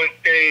doing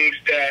things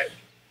that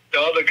the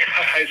other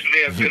guys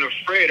may have been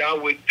afraid, I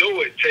would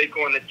do it, take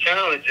on the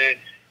challenge. And,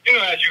 you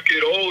know, as you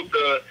get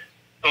older,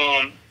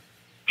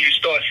 you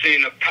start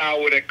seeing the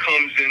power that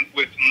comes in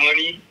with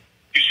money.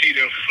 You see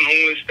the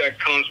influence that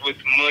comes with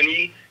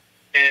money.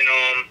 And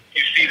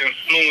you see the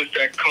influence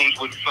that comes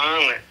with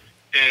violence.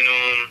 And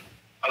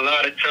a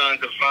lot of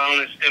times the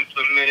violence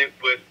implemented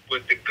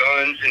with the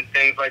guns and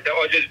things like that,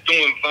 or just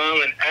doing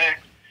violent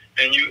acts.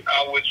 And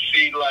I would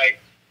see, like,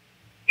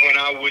 when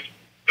I would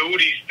do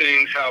these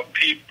things, how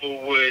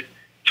people would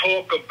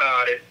talk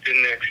about it the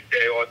next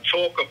day, or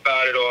talk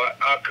about it, or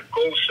I could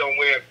go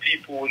somewhere and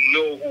people would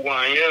know who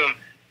I am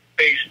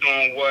based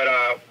on what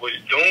I was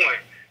doing.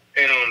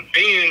 And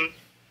being,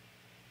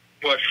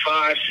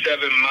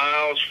 5-7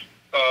 miles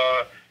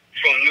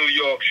from New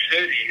York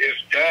City, if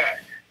that,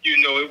 you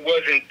know, it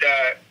wasn't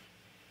that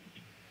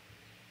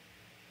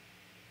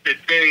the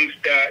things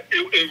that,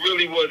 it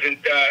really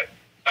wasn't that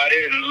I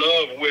didn't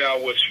love where I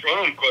was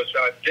from, because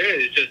I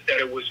did. It's just that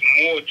it was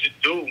more to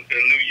do in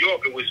New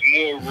York. It was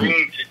more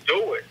room to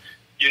do it.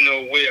 You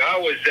know, where I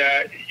was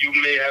at, you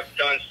may have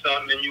done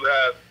something and you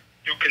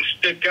can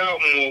stick out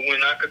more.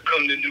 When I could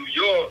come to New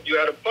York, you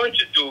had a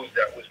bunch of dudes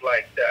that was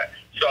like that.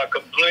 So I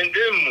could blend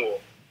in more.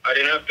 I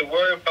didn't have to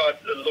worry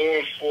about the law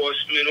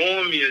enforcement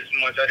on me as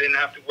much. I didn't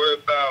have to worry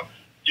about,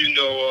 you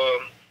know,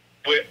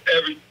 where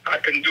I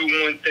can do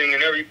one thing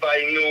and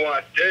everybody knew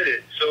I did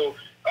it. So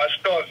I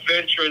start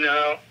venturing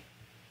out,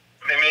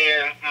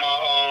 and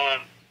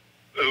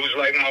it was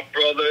like my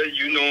brother,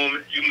 you know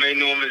him, you may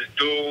know him as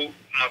Dude,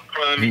 my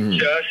primary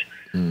chest.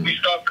 We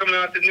start coming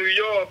out to New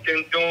York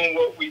and doing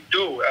what we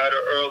do at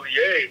an early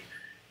age.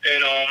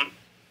 And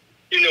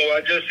you know,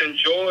 I just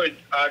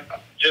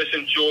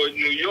enjoyed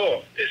New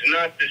York. It's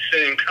not the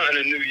same kind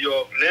of New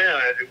York now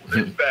as it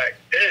was back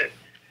then.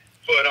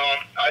 But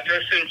I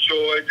just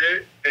enjoyed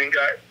it and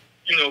got,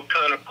 you know,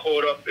 kind of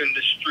caught up in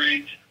the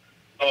streets.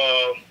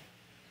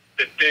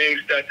 The things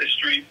that the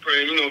street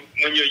bring. You know,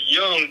 when you're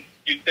young,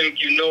 you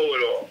think you know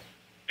it all.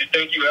 You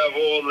think you have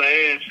all the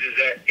answers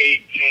at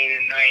 18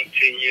 and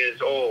 19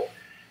 years old.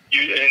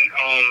 You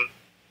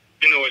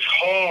know, it's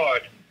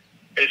hard.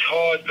 It's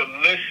hard to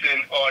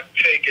listen or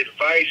take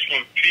advice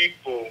from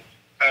people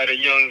at a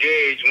young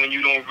age when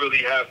you don't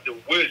really have the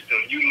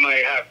wisdom. You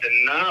might have the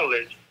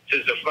knowledge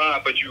to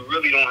survive, but you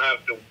really don't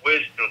have the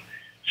wisdom.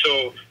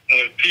 So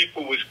when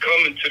people was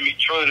coming to me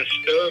trying to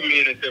stir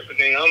me in a different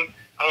thing,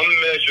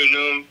 I'm measuring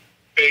them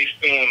based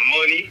on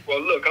money.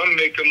 Well, look, I'm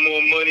making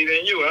more money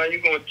than you. How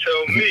you going to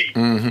tell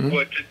me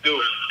what to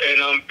do?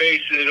 And I'm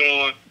basing it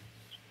on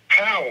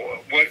power,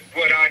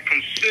 what I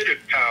considered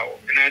power.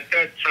 And at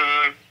that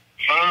time,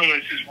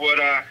 violence is what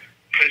I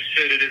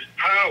considered as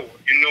power.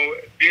 You know,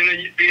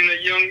 being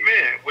a young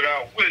man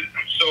without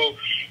wisdom. So,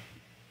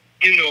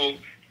 you know,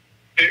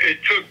 it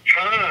took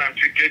time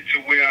to get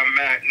to where I'm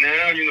at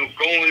now. You know,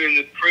 going in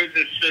the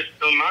prison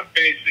system, I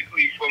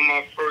basically, for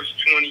my first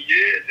 20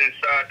 years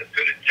inside the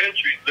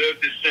penitentiary,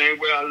 lived the same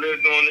way I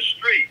lived on the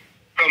street.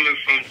 Coming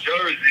from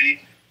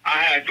Jersey, I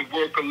had to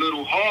work a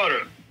little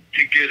harder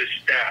to get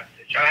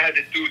established. I had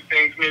to do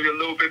things maybe a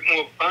little bit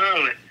more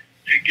violent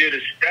to get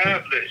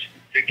established,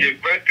 to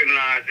get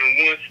recognized.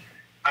 And once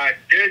I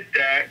did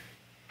that,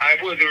 I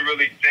wasn't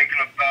really thinking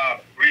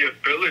about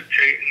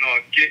rehabilitating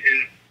or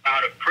getting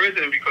out of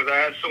prison because I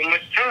had so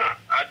much time.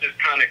 I just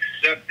kind of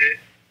accepted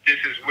this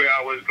is where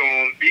I was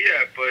going to be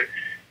at. But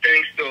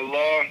thanks to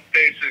Allah,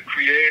 thanks to the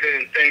Creator,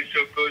 and thanks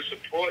to a good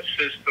support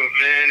system,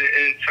 man,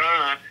 in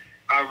time,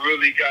 I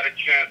really got a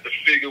chance to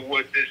figure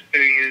what this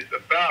thing is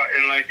about.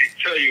 And like they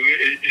tell you,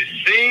 it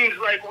seems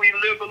like we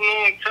live a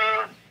long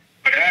time,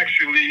 but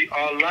actually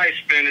our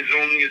lifespan is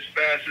only as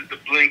fast as the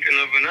blinking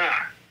of an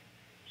eye.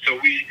 So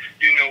we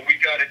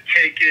got to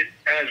take it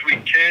as we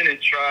can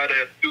and try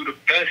to do the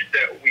best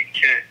that we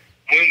can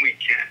when we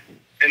can.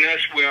 And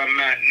that's where I'm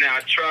at now.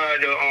 I try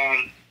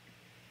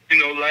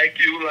to, like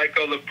you, like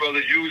other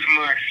brothers, use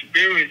my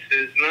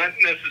experiences, not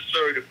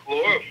necessarily to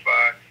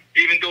glorify,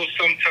 even though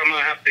sometimes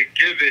I have to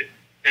give it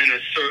in a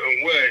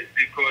certain way.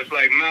 Because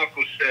like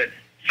Malcolm said,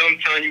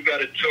 sometimes you got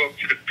to talk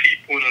to the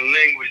people in a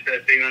language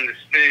that they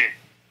understand.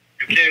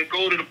 You can't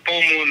go to the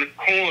bum on the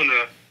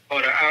corner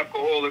or the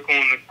alcoholic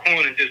on the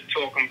corner just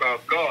talking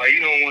about God.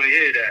 You don't want to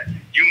hear that.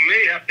 You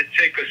may have to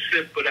take a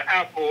sip of the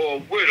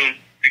alcohol with him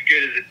to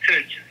get his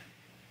attention.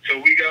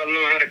 So we got to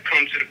learn how to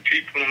come to the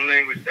people in a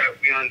language that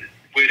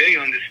where they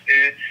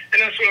understand.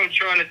 And that's what I'm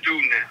trying to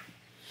do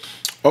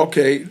now.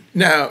 Okay.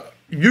 Now,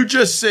 you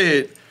just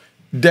said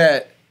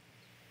that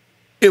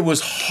it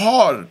was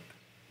hard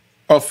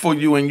for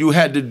you and you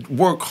had to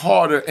work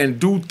harder and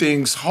do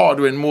things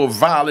harder and more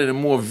violent and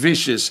more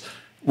vicious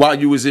while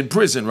you was in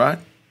prison, right?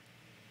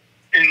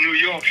 In New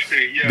York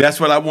State, yeah. That's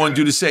what I wanted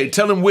you to say.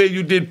 Tell them where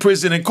you did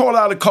prison and call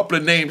out a couple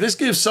of names. Let's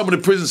give some of the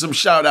prisons some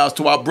shout-outs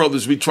to our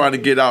brothers we trying to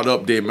get out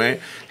up there, man.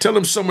 Tell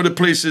them some of the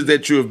places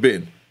that you have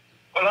been.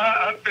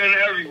 Well, I've been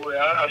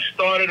everywhere. I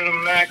started at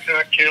a max and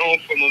I came home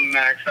from a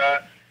max.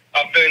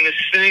 I've been to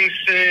Sing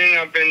Sing,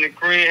 I've been to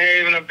Green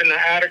Haven, I've been to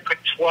Attica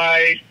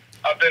twice,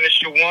 I've been to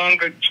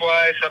Shawanga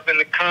twice, I've been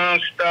to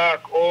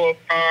Comstock, Oil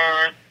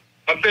Farm.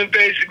 I've been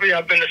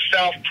to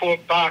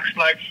Southport box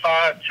like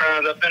 5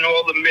 times. I've been to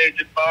all the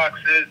major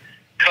boxes,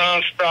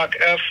 Comstock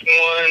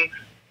F1,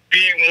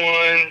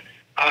 B1,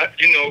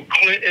 you know,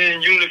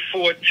 Clinton, Unit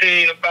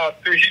 14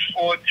 about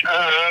 3-4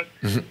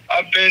 times.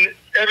 I've been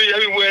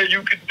everywhere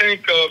you could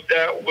think of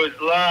that was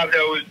live,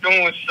 that was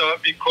doing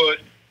something, because,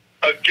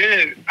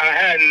 again, I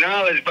had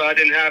knowledge, but I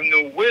didn't have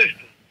no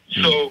wisdom.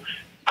 So,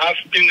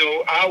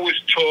 I was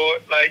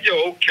taught, like,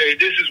 yo, okay,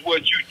 this is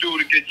what you do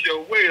to get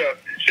your weight up.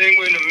 Same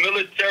way in the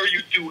military,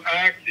 you do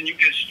acts and you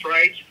get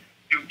stripes,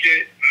 you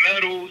get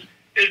medals.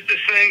 It's the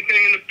same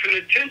thing in the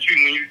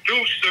penitentiary. When you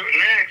do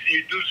certain acts and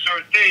you do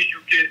certain things, you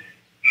get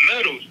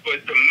medals,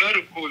 but the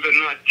medicals are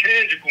not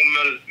tangible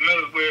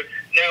medals where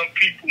now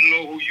people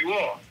know who you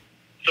are.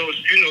 So,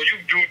 you know, you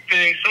do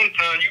things,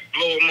 sometimes you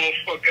blow a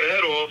motherfucker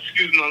head off,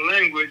 excuse my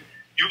language,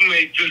 you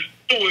may just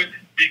do it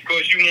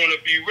because you want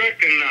to be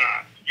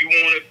recognized. You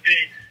want to be,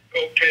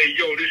 okay,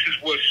 yo, this is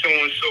what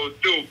so-and-so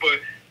do, but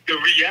the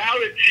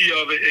reality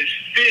of it is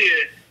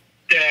fear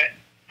that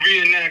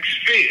reenacts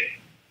fear.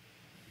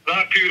 A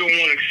lot of people don't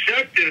want to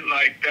accept it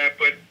like that,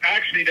 but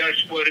actually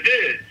that's what it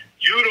is.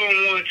 You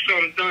don't want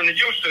something done to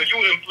you, so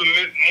you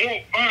implement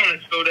more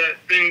violence so that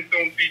things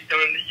don't be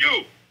done to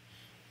you.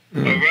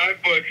 All right?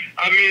 But,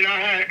 I mean,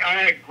 I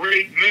had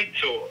great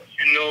mentors.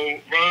 You know,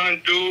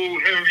 Ron Dew,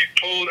 Henry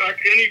Pohl,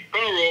 any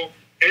borough,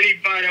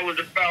 anybody that was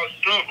about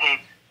something,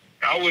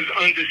 I was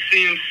under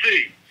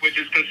CMC, which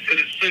is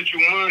considered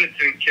Central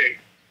Monitoring Case.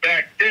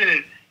 Back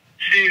then,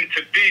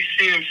 to be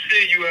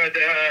CMC, you had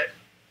to have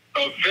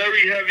a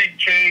very heavy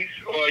case,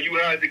 or you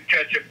had to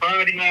catch a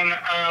body on the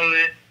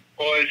island,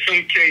 or in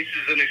some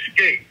cases an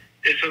escape.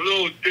 It's a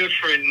little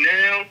different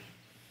now,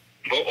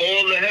 but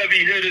all the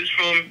heavy hitters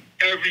from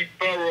every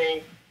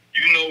borough,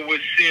 you know,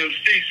 was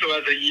CMC. So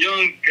as a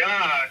young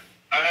guy,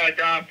 I had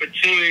the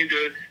opportunity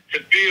to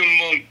be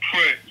among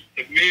Prince,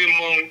 to be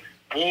among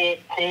Ward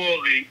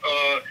Corley,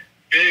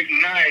 Big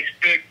Nice,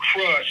 Big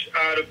Crush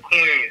out of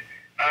Queens.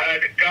 I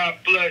had, God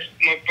bless,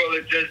 my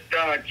brother just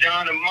died,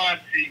 John and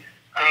Monty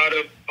out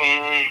of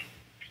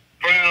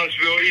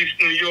Brownsville, East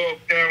New York,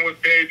 down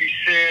with Baby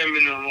Sam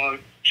and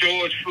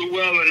George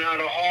Llewellyn out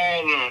of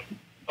Harlem,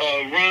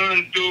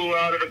 Ron Dew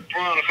out of the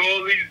Bronx.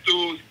 All these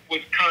dudes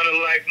was kind of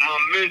like my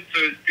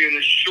mentors, being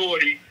a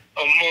shorty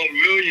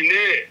among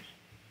millionaires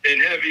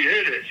and heavy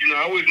hitters. You know,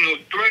 I was no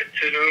threat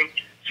to them,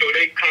 so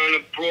they kind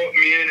of brought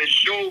me in and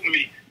showed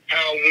me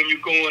how when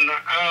you go on the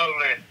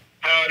island,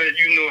 how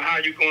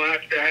you're going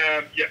to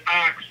have your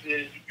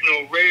oxen,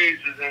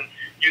 razors, and,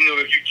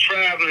 if you're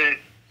traveling,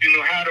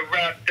 how to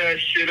wrap that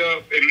shit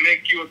up and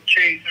make you a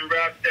case and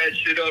wrap that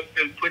shit up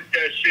and put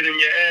that shit in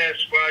your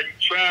ass while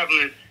you're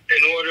traveling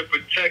in order to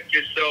protect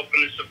yourself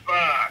and to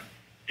survive.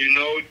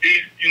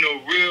 These,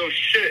 real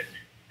shit,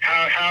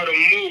 how to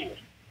move.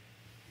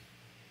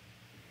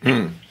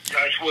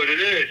 That's what it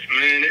is,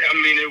 man. I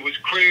mean, it was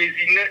crazy.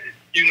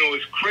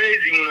 It's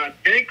crazy when I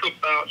think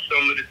about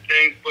some of the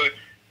things, but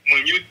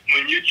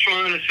when you're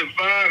trying to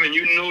survive and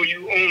you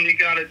only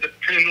got to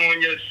depend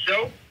on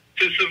yourself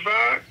to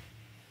survive,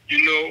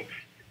 you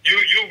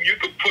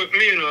could put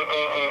me in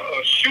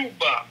a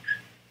shoebox.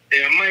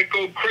 And I might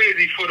go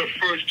crazy for the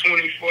first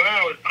 24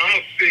 hours. I'm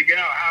going to figure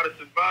out how to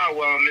survive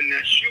while I'm in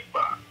that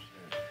shoebox.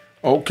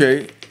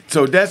 Okay,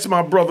 so that's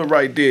my brother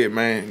right there,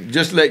 man.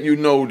 Just let you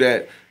know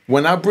that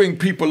when I bring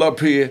people up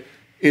here,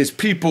 it's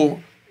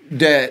people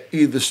that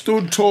either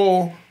stood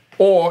tall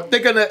or they're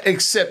going to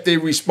accept their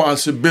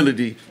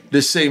responsibility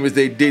the same as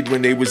they did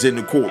when they was in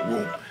the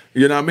courtroom.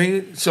 You know what I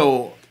mean?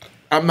 So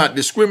I'm not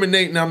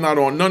discriminating. I'm not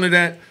on none of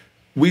that.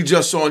 We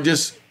just on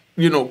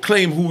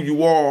claim who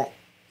you are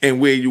and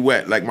where you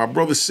at. Like my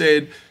brother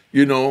said,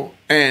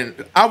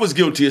 and I was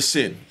guilty of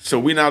sin. So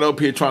we're not up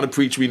here trying to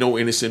preach we know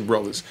innocent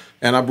brothers.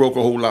 And I broke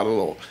a whole lot of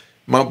law.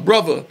 My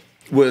brother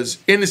was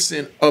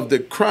innocent of the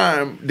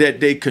crime that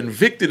they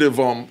convicted of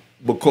him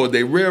because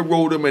they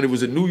railroaded him, and it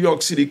was a New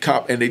York City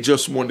cop, and they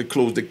just wanted to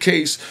close the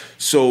case.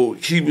 So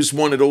he was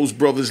one of those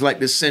brothers like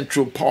the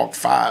Central Park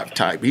 5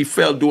 type. He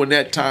fell during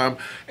that time,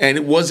 and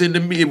it wasn't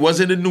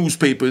the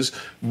newspapers,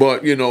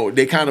 but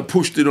they kind of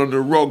pushed it on the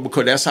rug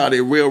because that's how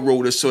they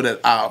railroad us, so that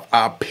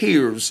our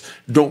peers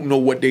don't know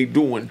what they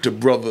doing to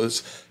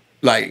brothers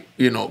like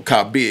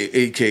Kabir,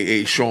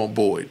 aka Sean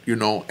Boyd.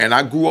 And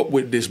I grew up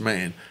with this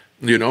man,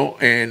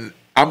 and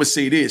I'm gonna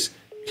say this: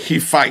 he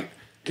fight.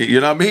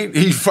 You know what I mean?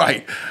 He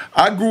fight.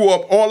 I grew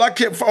up. All I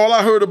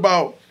heard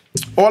about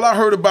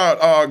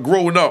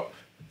growing up,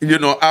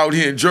 out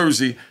here in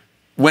Jersey,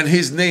 when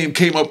his name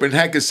came up in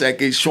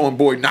Hackensack, Sean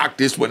Boy knocked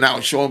this one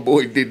out. Sean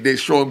Boy did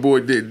this. Sean Boy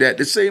did that.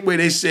 The same way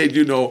they said,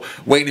 you know,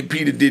 Wayne and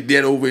Peter did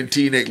that over in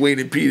Teaneck. Wayne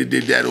and Peter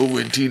did that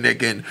over in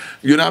Teaneck, and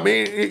you know what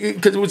I mean?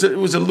 Because it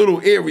was a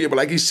little area, but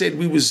like he said,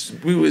 we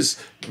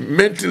was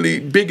mentally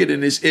bigger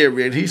than this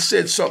area. And he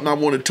said something I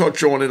want to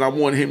touch on, and I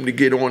want him to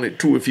get on it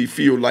too if he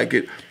feel like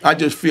it. I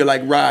just feel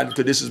like riding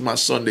because this is my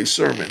Sunday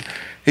sermon.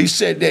 He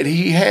said that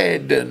he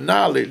had the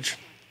knowledge.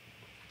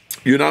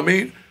 You know what I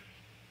mean?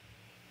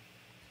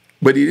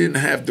 But he didn't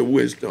have the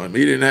wisdom.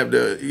 He didn't have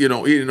the, you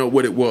know, he didn't know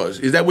what it was.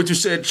 Is that what you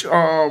said,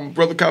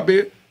 Brother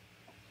Kabir?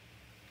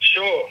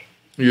 Sure.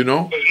 You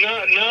know? But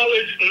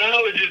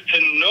knowledge is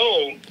to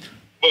know,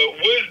 but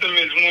wisdom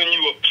is when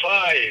you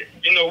apply it.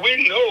 You know,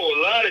 we know a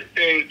lot of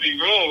things be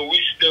wrong, but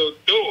we still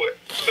do it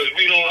because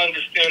we don't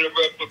understand the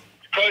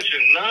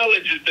repercussions.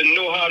 Knowledge is to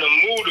know how to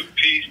move the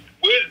piece.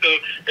 Wisdom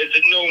is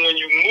to know when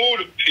you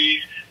move the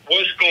piece,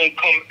 what's going to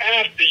come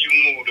after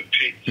you move the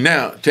piece.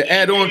 Now, to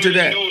add on to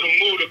that. We know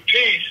to move the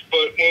piece,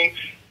 but when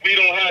we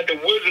don't have the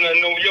wisdom, I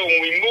know, yo,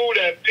 when we move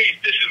that piece,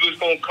 this is what's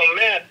going to come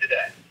after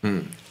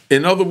that.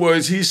 In other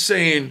words, he's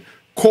saying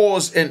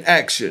cause and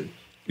action,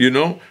 you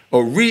know,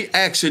 a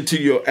reaction to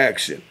your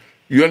action.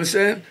 You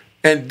understand?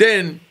 And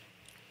then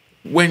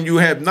when you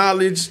have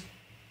knowledge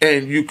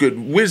and you could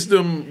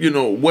wisdom, you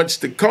know, what's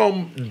to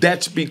come,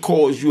 that's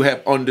because you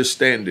have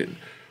understanding.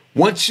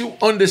 Once you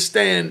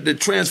understand the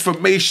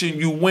transformation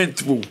you went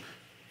through,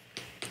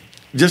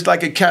 just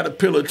like a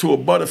caterpillar to a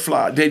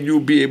butterfly, then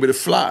you'll be able to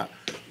fly.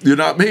 You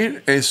know what I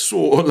mean? And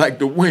soar like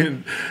the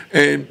wind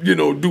and, you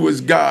know, do as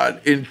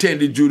God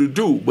intended you to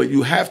do. But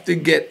you have to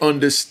get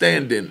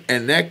understanding,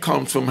 and that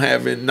comes from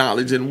having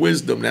knowledge and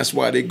wisdom. That's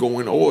why they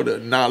go in order: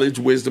 knowledge,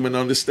 wisdom, and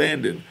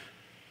understanding.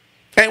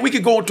 And we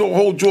could go into a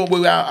whole joint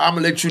where I'm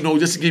going to let you know,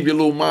 just to give you a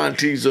little mind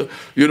teaser.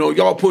 You know,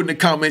 y'all put in the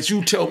comments,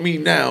 you tell me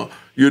now,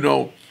 you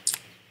know,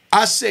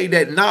 I say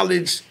that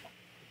knowledge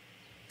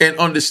and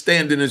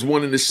understanding is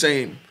one and the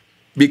same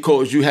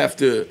because you have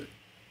to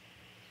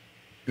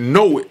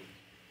know it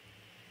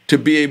to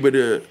be able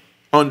to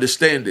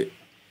understand it.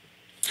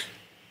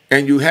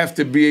 And you have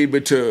to be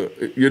able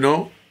to, you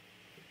know,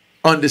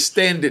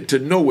 understand it to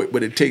know it,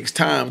 but it takes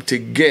time to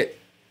get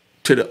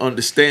to the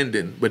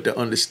understanding. But the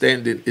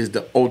understanding is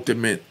the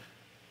ultimate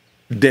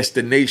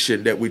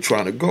destination that we're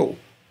trying to go.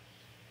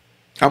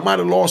 I might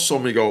have lost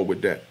some of y'all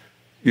with that.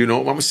 You know,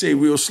 I'm going to say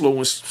real slow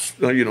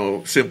and, you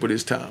know, simple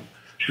this time.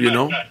 You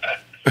know,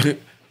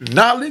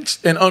 knowledge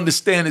and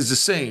understand is the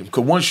same.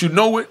 Because once you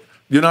know it,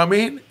 you know what I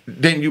mean,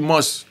 then you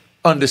must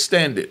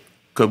understand it.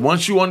 Because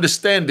once you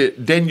understand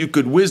it, then you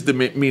could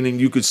wisdom it, meaning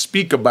you could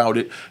speak about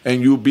it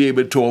and you'll be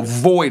able to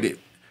avoid it.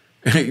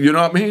 You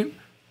know what I mean?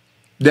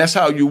 That's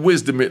how you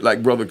wisdom it,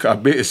 like Brother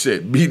Kabir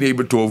said, being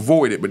able to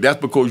avoid it. But that's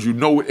because you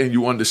know it and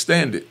you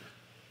understand it.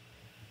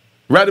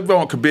 Right or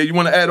wrong, Kabir? You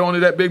want to add on to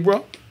that, big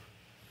bro?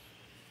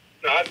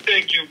 No, I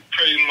think you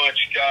pretty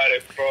much got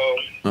it, bro.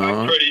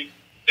 I pretty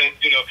think,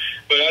 you know,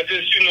 but I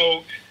just, you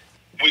know,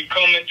 we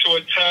come into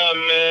a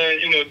time, man,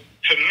 you know,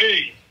 to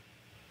me,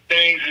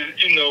 things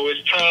is, you know,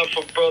 it's time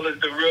for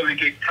brothers to really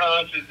get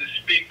conscious, to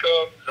speak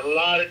up. There's a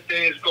lot of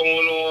things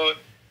going on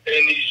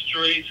in these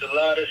streets, a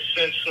lot of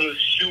senseless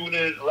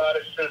shootings, a lot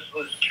of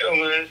senseless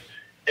killings,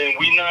 and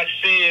we're not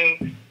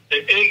seeing the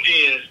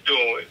Indians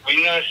doing it.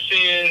 We're not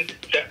seeing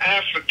the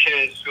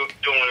Africans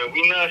doing it.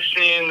 We're not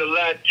seeing the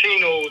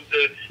Latinos,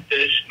 the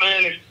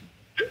Hispanics,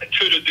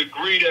 to the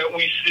degree that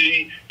we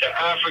see the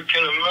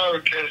African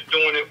Americans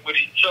doing it with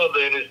each other.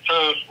 And it's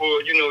time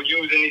for, you know,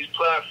 using these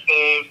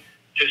platforms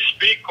to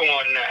speak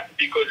on that,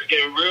 because it's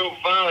getting real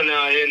violent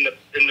out here.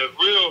 And the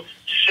real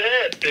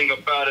sad thing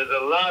about it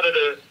is a lot of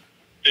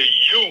the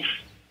youth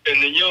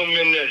and the young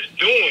men that's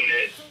doing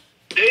it,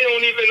 they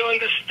don't even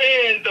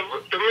understand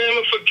the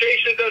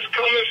ramifications that's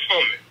coming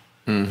from it.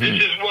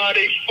 This is why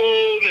they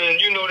fold,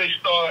 and, you know,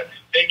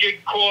 they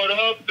get caught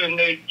up, and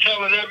they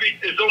telling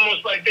it's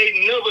almost like they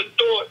never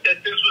thought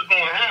that this was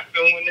going to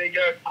happen when they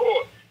got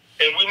caught.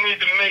 And we need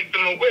to make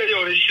them aware,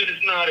 yo, this shit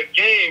is not a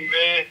game,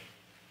 man.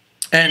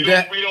 And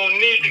we don't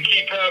need to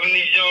keep having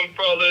these young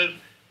brothers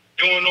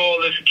doing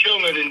all this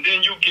killing, and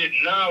then you get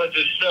knowledge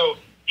of self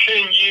 10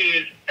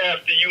 years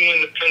after you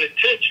in the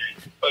penitentiary,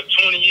 or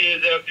 20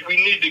 years after. We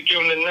need to give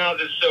them the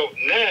knowledge of self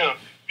now,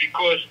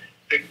 because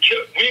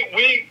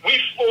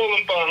we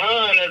falling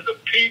behind as a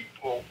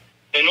people,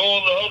 and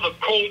all the other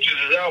cultures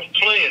is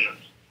outplaying us.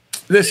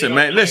 Listen,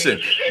 man,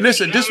 listen. This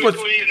was.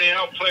 And they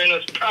outplaying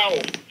us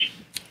powerfully.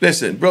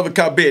 Listen, Brother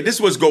Kabir, this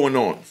is what's going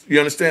on. You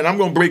understand? I'm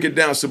going to break it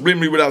down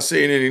subliminally without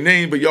saying any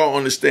name, but y'all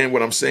understand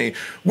what I'm saying.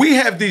 We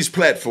have these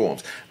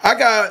platforms. I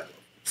got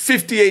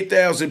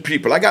 58,000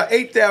 people. I got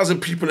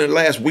 8,000 people in the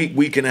last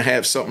week and a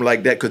half, something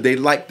like that, because they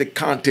like the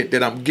content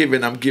that I'm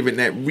giving. I'm giving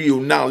that real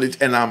knowledge,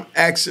 and I'm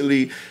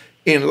actually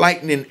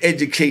enlightening,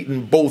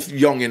 educating both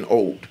young and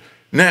old.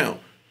 Now,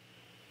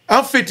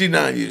 I'm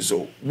 59 years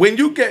old. When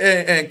you get,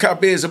 and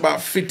Kabir is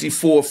about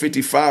 54,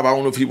 55. I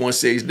don't know if he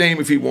wants to say his name,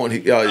 if he wants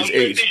his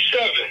age.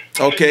 57.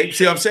 Okay,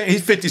 see what I'm saying?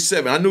 He's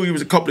 57. I knew he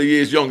was a couple of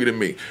years younger than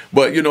me.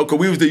 But, you know, because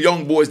we was the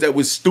young boys that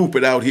was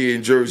stupid out here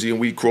in Jersey, and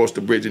we crossed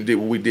the bridge and did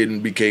what we did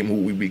and became who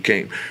we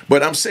became.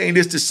 But I'm saying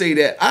this to say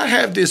that I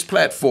have this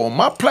platform.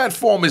 My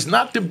platform is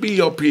not to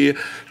be up here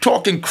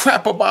talking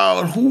crap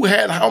about who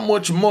had how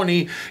much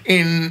money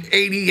in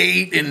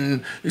 88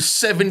 and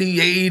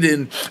 78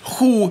 and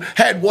who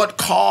had what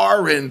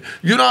car and,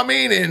 you know what I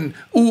mean, and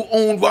who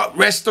owned what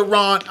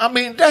restaurant. I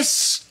mean, that's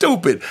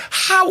stupid.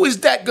 How is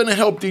that going to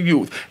help the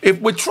youth?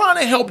 If we're trying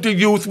to help the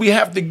youth, we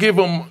have to give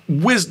them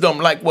wisdom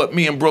like what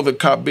me and Brother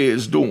Kabir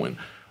is doing.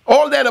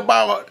 All that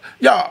about,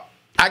 y'all,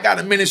 I got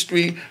a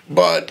ministry,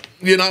 but,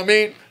 you know what I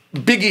mean,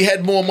 Biggie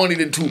had more money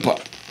than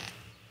Tupac.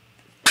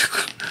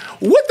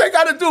 What they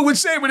got to do with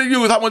saving the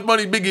youth, how much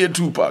money Biggie and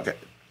Tupac had?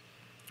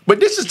 But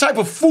this is the type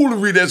of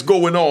foolery that's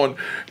going on,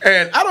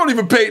 and I don't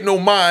even pay no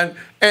mind,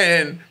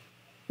 and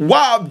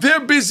while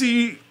they're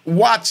busy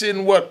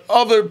watching what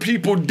other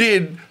people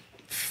did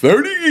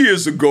 30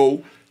 years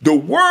ago, the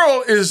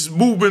world is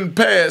moving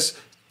past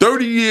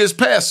 30 years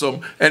past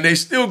them, and they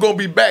still gonna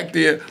be back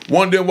there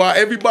wondering why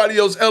everybody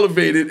else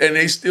elevated and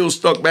they still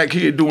stuck back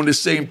here doing the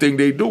same thing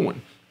they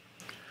doing.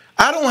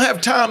 I don't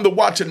have time to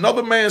watch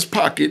another man's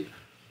pocket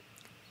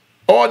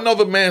or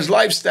another man's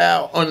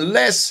lifestyle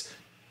unless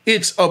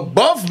it's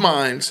above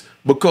mine's,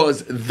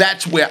 because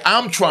that's where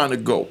I'm trying to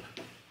go.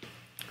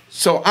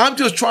 So I'm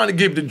just trying to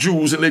give the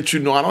jewels and let you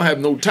know I don't have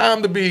no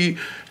time to be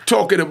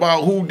talking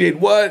about who did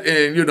what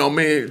and, you know,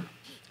 man,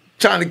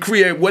 trying to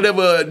create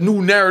whatever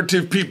new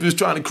narrative people is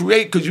trying to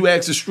create, because you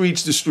ask the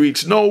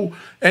streets know,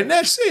 and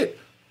that's it.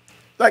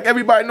 Like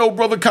everybody know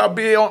Brother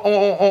Kabir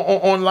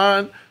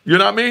online, you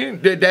know what I mean?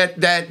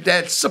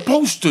 That's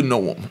supposed to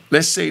know him.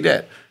 Let's say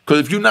that.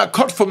 Because if you're not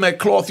cut from that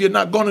cloth, you're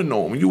not going to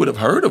know him. You would have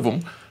heard of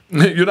him,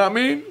 you know what I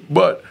mean?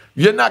 But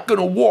you're not going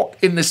to walk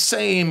in the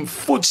same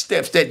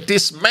footsteps that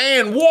this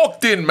man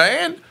walked in,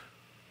 man.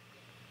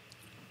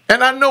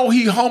 And I know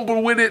he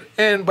humble with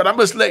it, but I'm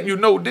just letting you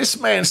know this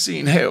man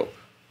seen hell.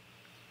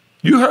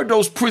 You heard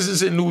those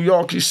prisons in New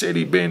York he said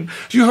he been.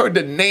 You heard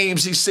the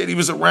names he said he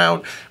was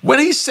around. When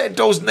he said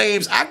those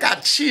names, I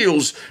got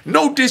chills.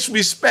 No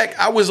disrespect.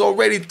 I was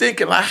already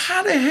thinking, like,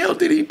 how the hell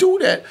did he do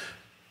that?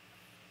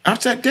 I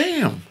was like,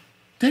 damn,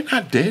 they're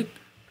not dead.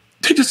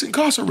 They just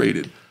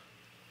incarcerated.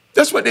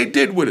 That's what they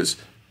did with us.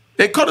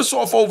 They cut us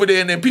off over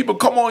there, and then people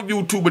come on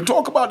YouTube and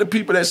talk about the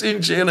people that's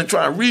in jail and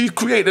try and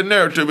recreate a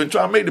narrative and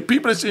try and make the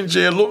people that's in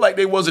jail look like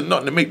they wasn't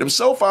nothing, to make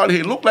themselves out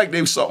here look like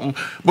they was something,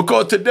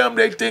 because to them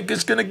they think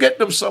it's going to get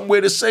them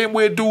somewhere. The same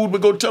way a dude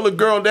would go tell a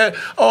girl that,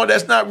 oh,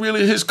 that's not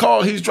really his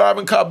car. He's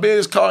driving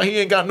Kabir's car. He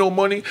ain't got no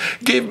money.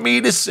 Give me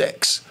the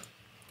sex.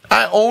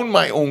 I own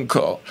my own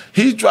car.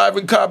 He's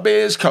driving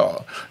Kabir's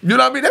car. You know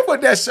what I mean? That's what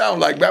that sound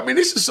like. I mean,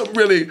 this is some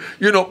really,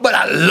 you know, but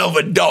I love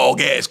a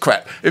dog ass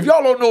crap. If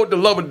y'all don't know what the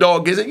love a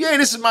dog is, and yeah,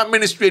 this is my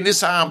ministry and this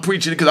is how I'm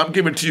preaching it, because I'm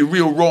giving it to you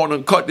real raw and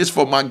uncut. This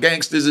for my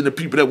gangsters and the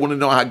people that want to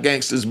know how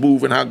gangsters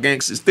move and how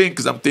gangsters think,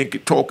 because I'm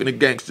talking to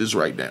gangsters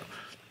right now.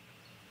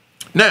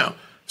 Now,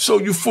 so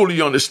you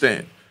fully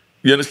understand.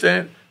 You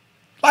understand?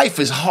 Life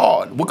is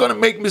hard. We're going to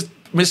make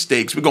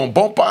mistakes. We're going to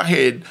bump our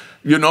head.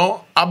 You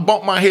know, I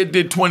bumped my head,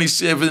 did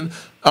 27,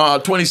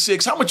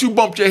 26. How much you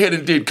bumped your head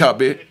and did,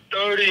 Kabir?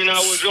 30, and I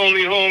was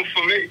only home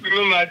for me.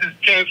 Remember, I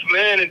just came from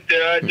Anna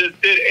there. I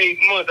just did 8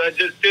 months. I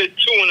just did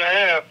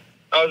 2.5.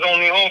 I was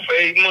only home for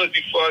 8 months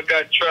before I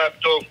got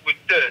trapped off with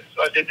this.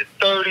 So I did the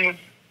 30, and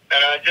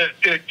I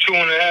just did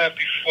 2.5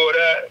 before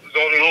that. I was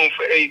only home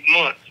for 8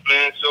 months,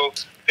 man. So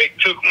they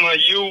took my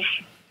youth,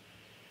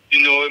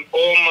 you know,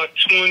 all my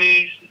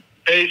 20s.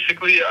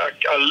 Basically, I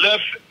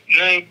left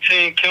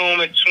 19, came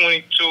home at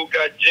 22,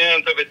 got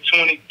jammed up at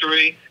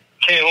 23,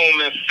 came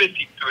home at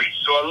 53.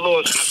 So I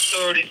lost my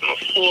 30s, my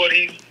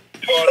 40s,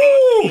 part of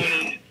my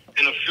 20s,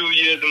 and a few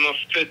years in my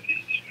 50s,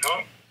 you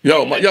know?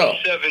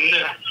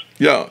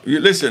 Yo,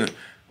 listen,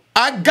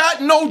 I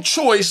got no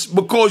choice,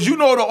 because you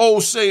know the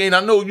old saying, I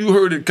know you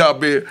heard it,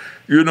 Kabir,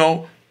 you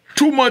know,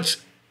 too much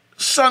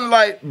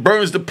sunlight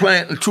burns the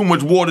plant and too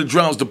much water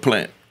drowns the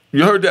plant.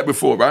 You heard that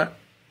before, right?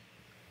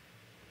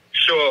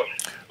 Sure.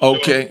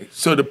 Okay,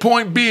 so the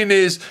point being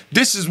is,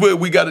 this is where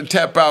we got to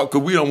tap out,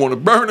 because we don't want to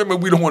burn them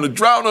and we don't want to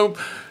drown them.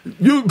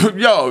 You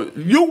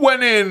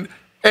went in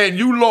and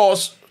you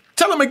lost,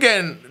 tell them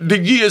again, the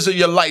years of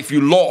your life you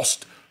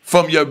lost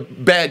from your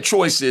bad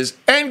choices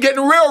and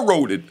getting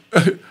railroaded.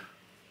 I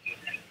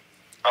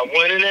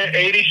went in at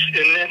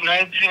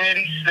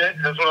 1986,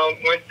 that's when I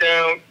went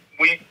down,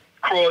 we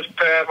crossed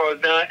paths, I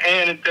was down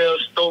Annandale,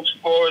 Stokes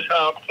Forest,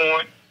 High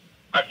Point.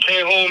 I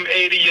came home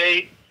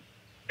 88.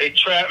 They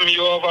trapped me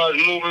off. I was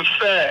moving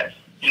fast.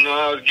 You know,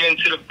 I was getting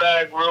to the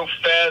bag real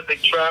fast. They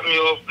trapped me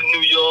off in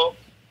New York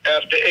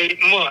after 8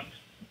 months.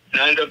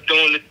 And I ended up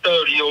doing the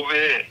 30 over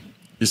here.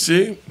 You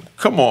see?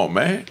 Come on,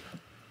 man.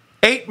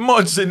 8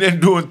 months and then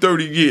doing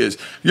 30 years.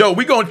 Yo,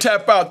 we going to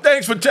tap out.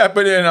 Thanks for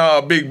tapping in,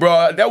 big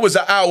bro. That was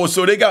an hour,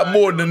 so they got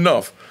more than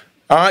enough.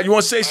 All right, you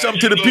want to say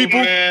something to the people?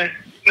 Man.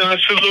 No,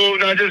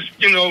 salute. I just,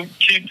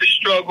 keep the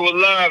struggle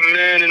alive,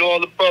 man, and all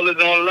the brothers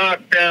on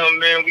lockdown,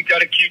 man. We got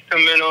to keep them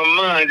in our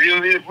minds.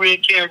 Even if we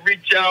can't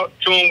reach out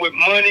to them with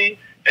money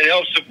and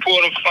help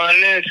support them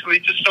financially,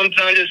 just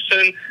sometimes just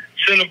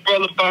send a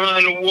brother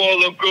behind the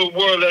wall a good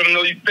word, let them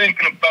know you're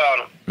thinking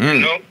about them,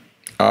 you know?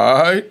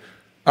 All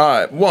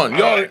right. One,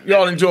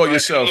 y'all enjoy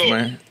yourselves,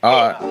 man.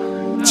 All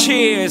right.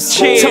 Cheers,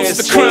 cheers. Toast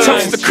the crime,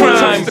 toast the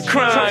crime, the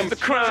crime, the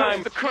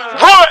crime, the crime.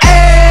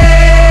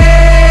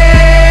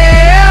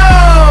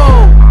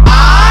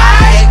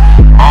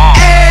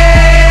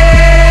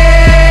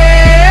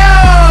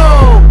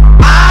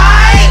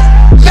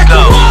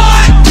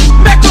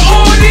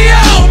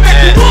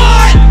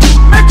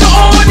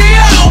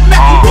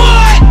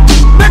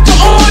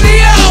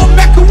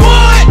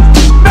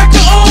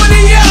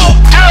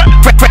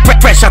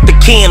 Fresh out the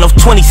can of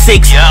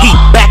 26, heat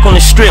back on the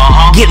strip,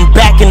 getting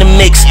back in the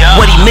mix.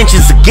 What he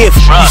mentions a gift.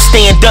 You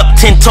stand up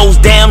 10 toes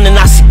down, and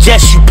I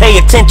suggest you pay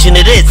attention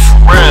to this.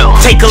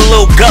 Take a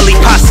little gully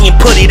posse and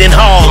put it in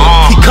Harlem.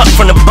 He cut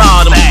from the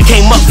bottom,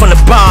 came up from the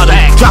bottom.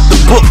 Drop the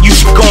book, you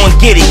should go and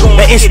get it.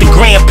 The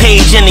Instagram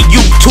page and the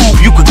YouTube,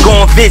 you could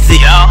go and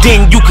visit.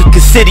 Then you could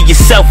consider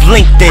yourself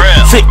LinkedIn.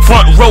 Sit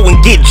front row and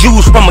get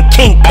Jews from a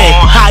kingpin.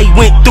 How he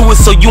went through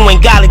it, so you ain't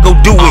gotta go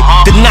do it.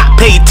 To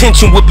not pay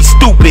attention would be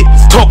stupid.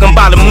 Talking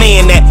about a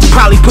man that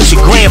probably put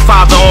your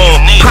grandfather on.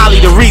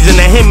 Probably the reason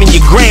that him and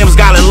your grams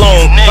got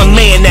along. A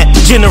man that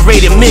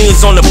generated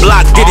millions on the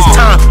block, did his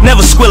time,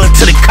 never squilling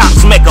to the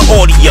cops, Mecca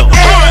audio.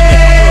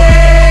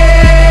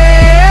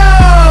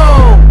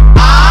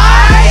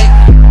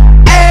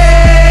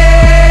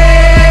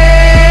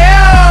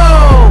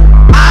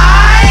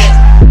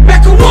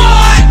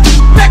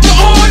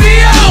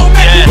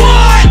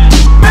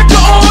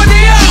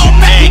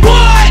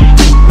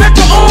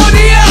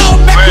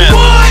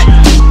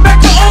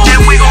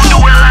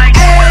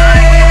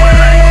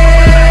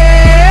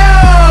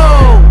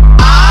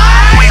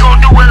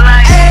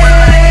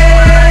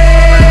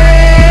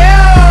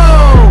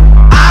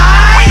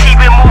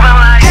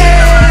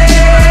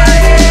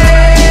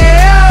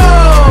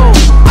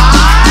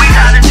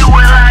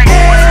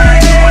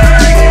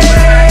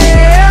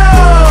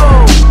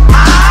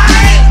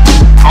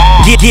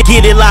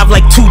 Get it live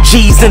like 2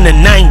 G's in the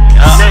 90s.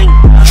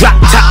 Drop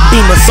top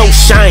beamer so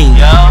shiny.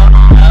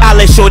 I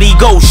let shorty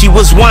go, she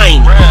was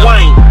whining.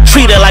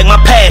 Treat her like my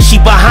past, she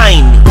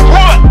behind me.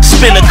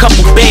 Spend a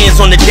couple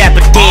bands on the Dapper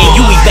Dan.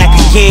 You be back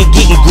again,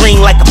 getting green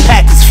like a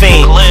Packers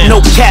fan.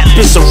 No cap,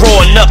 it's a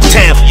raw in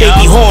Uptown.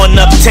 Baby horn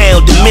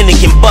Uptown,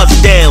 Dominican bust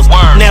downs.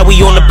 Now we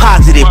on the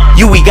positive,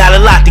 we got a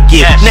lot to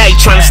give. Now he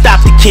trying to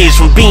stop the kids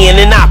from being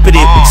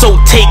inoperative.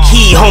 So take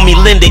heed, homie,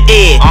 lend an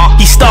ear.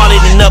 He started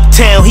in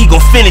Uptown, he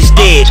gon' finish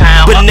dead.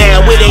 But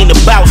now it ain't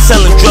about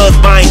selling drugs,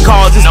 buying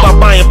cars. It's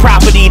about buying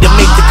property to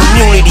make the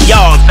community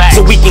ours,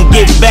 so we can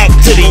give back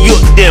to the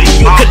youth them,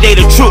 cause they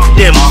the truth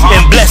them,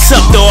 and bless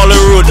up to all the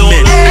root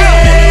men.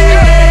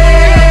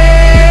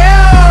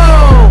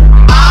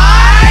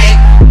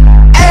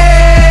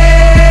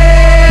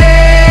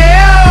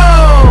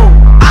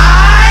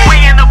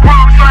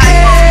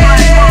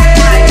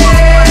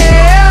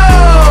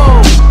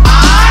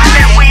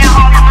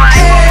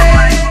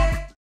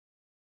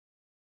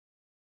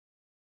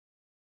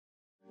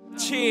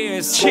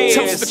 Cheers, cheers.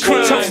 Toast the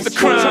crime, toast the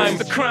crime,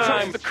 the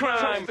crime, the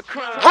crime, the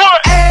crime.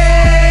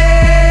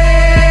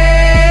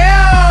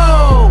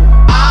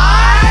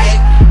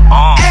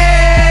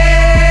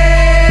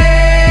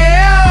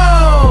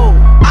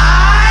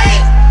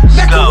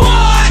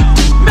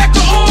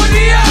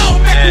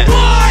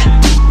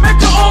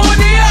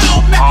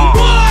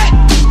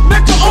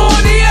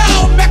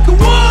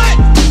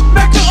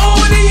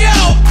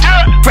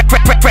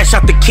 Fresh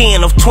out the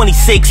can of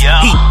 26,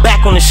 heat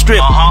back on the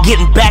strip,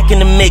 getting back in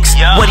the mix.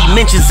 What he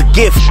mentions a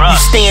gift. You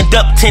stand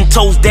up 10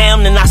 toes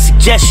down, and I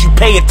suggest you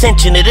pay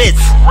attention to this.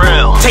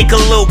 Take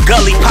a little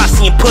gully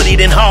posse and put it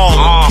in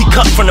Harlem. He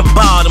cut from the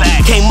bottom,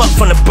 came up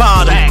from the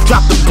bottom.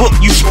 Drop the book,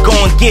 you should go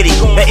and get it.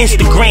 The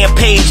Instagram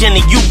page and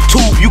the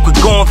YouTube, you could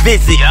go and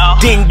visit.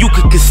 Then you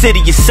could consider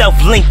yourself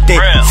LinkedIn.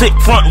 Sit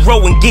front row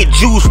and get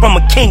Jews from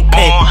a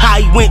kingpin. How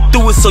he went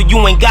through it, so you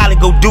ain't gotta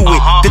go do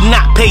it. To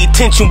not pay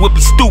attention would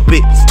be stupid.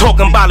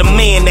 Talking about a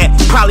man that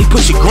probably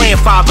put your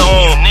grandfather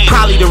on.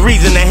 Probably the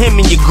reason that him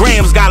and your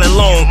grams got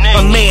along.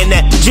 A man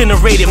that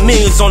generated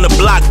millions on the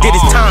block, did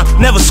his time,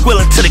 never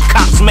squilling to the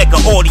cops, Mecca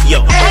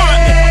audio.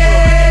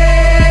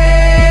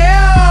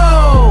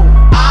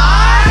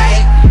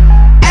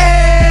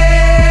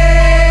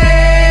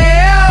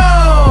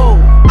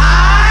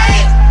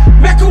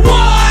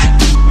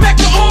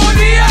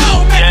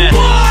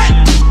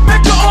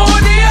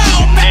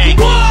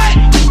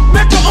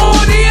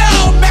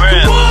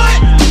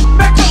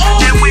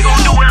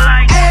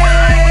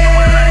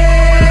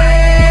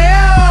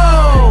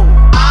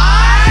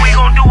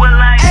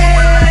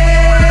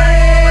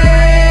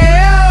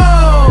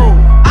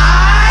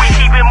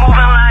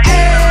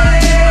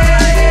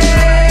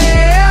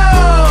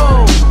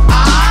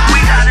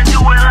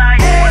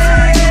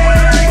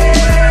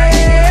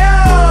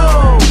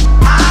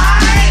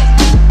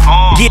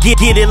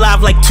 Get it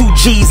live like 2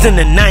 G's in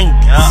the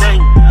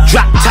 90s.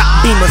 Drop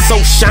top beamer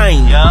so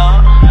shiny.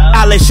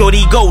 I let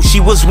shorty go, she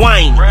was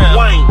whining.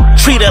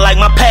 Treat her like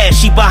my past,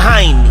 she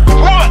behind me.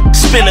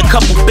 Spin a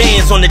couple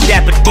bands on the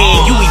Dapper Dan.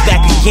 Yui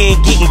back again,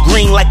 getting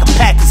green like a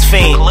Packers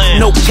fan.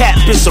 No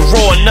cap, it's a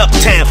raw in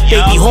Uptown.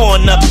 They be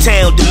horn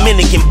Uptown,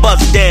 Dominican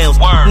bust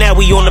downs. Now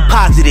we on the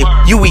positive,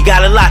 Yui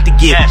got a lot to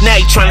give. Now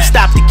he trying to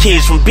stop the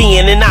kids from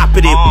being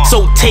inoperative.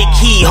 So take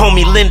heed,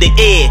 homie, lend an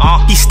ear.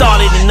 He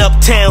started in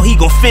Uptown, he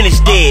gon' finish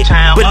dead.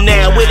 But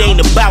now it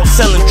ain't about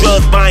selling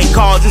drugs, buying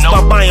cars. It's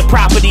about buying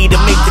property to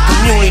make the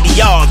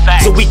community ours,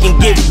 so we can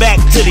give back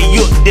to the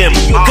youth them,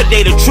 cause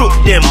they the truth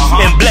them,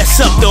 and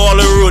bless up to all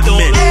the root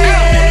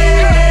men.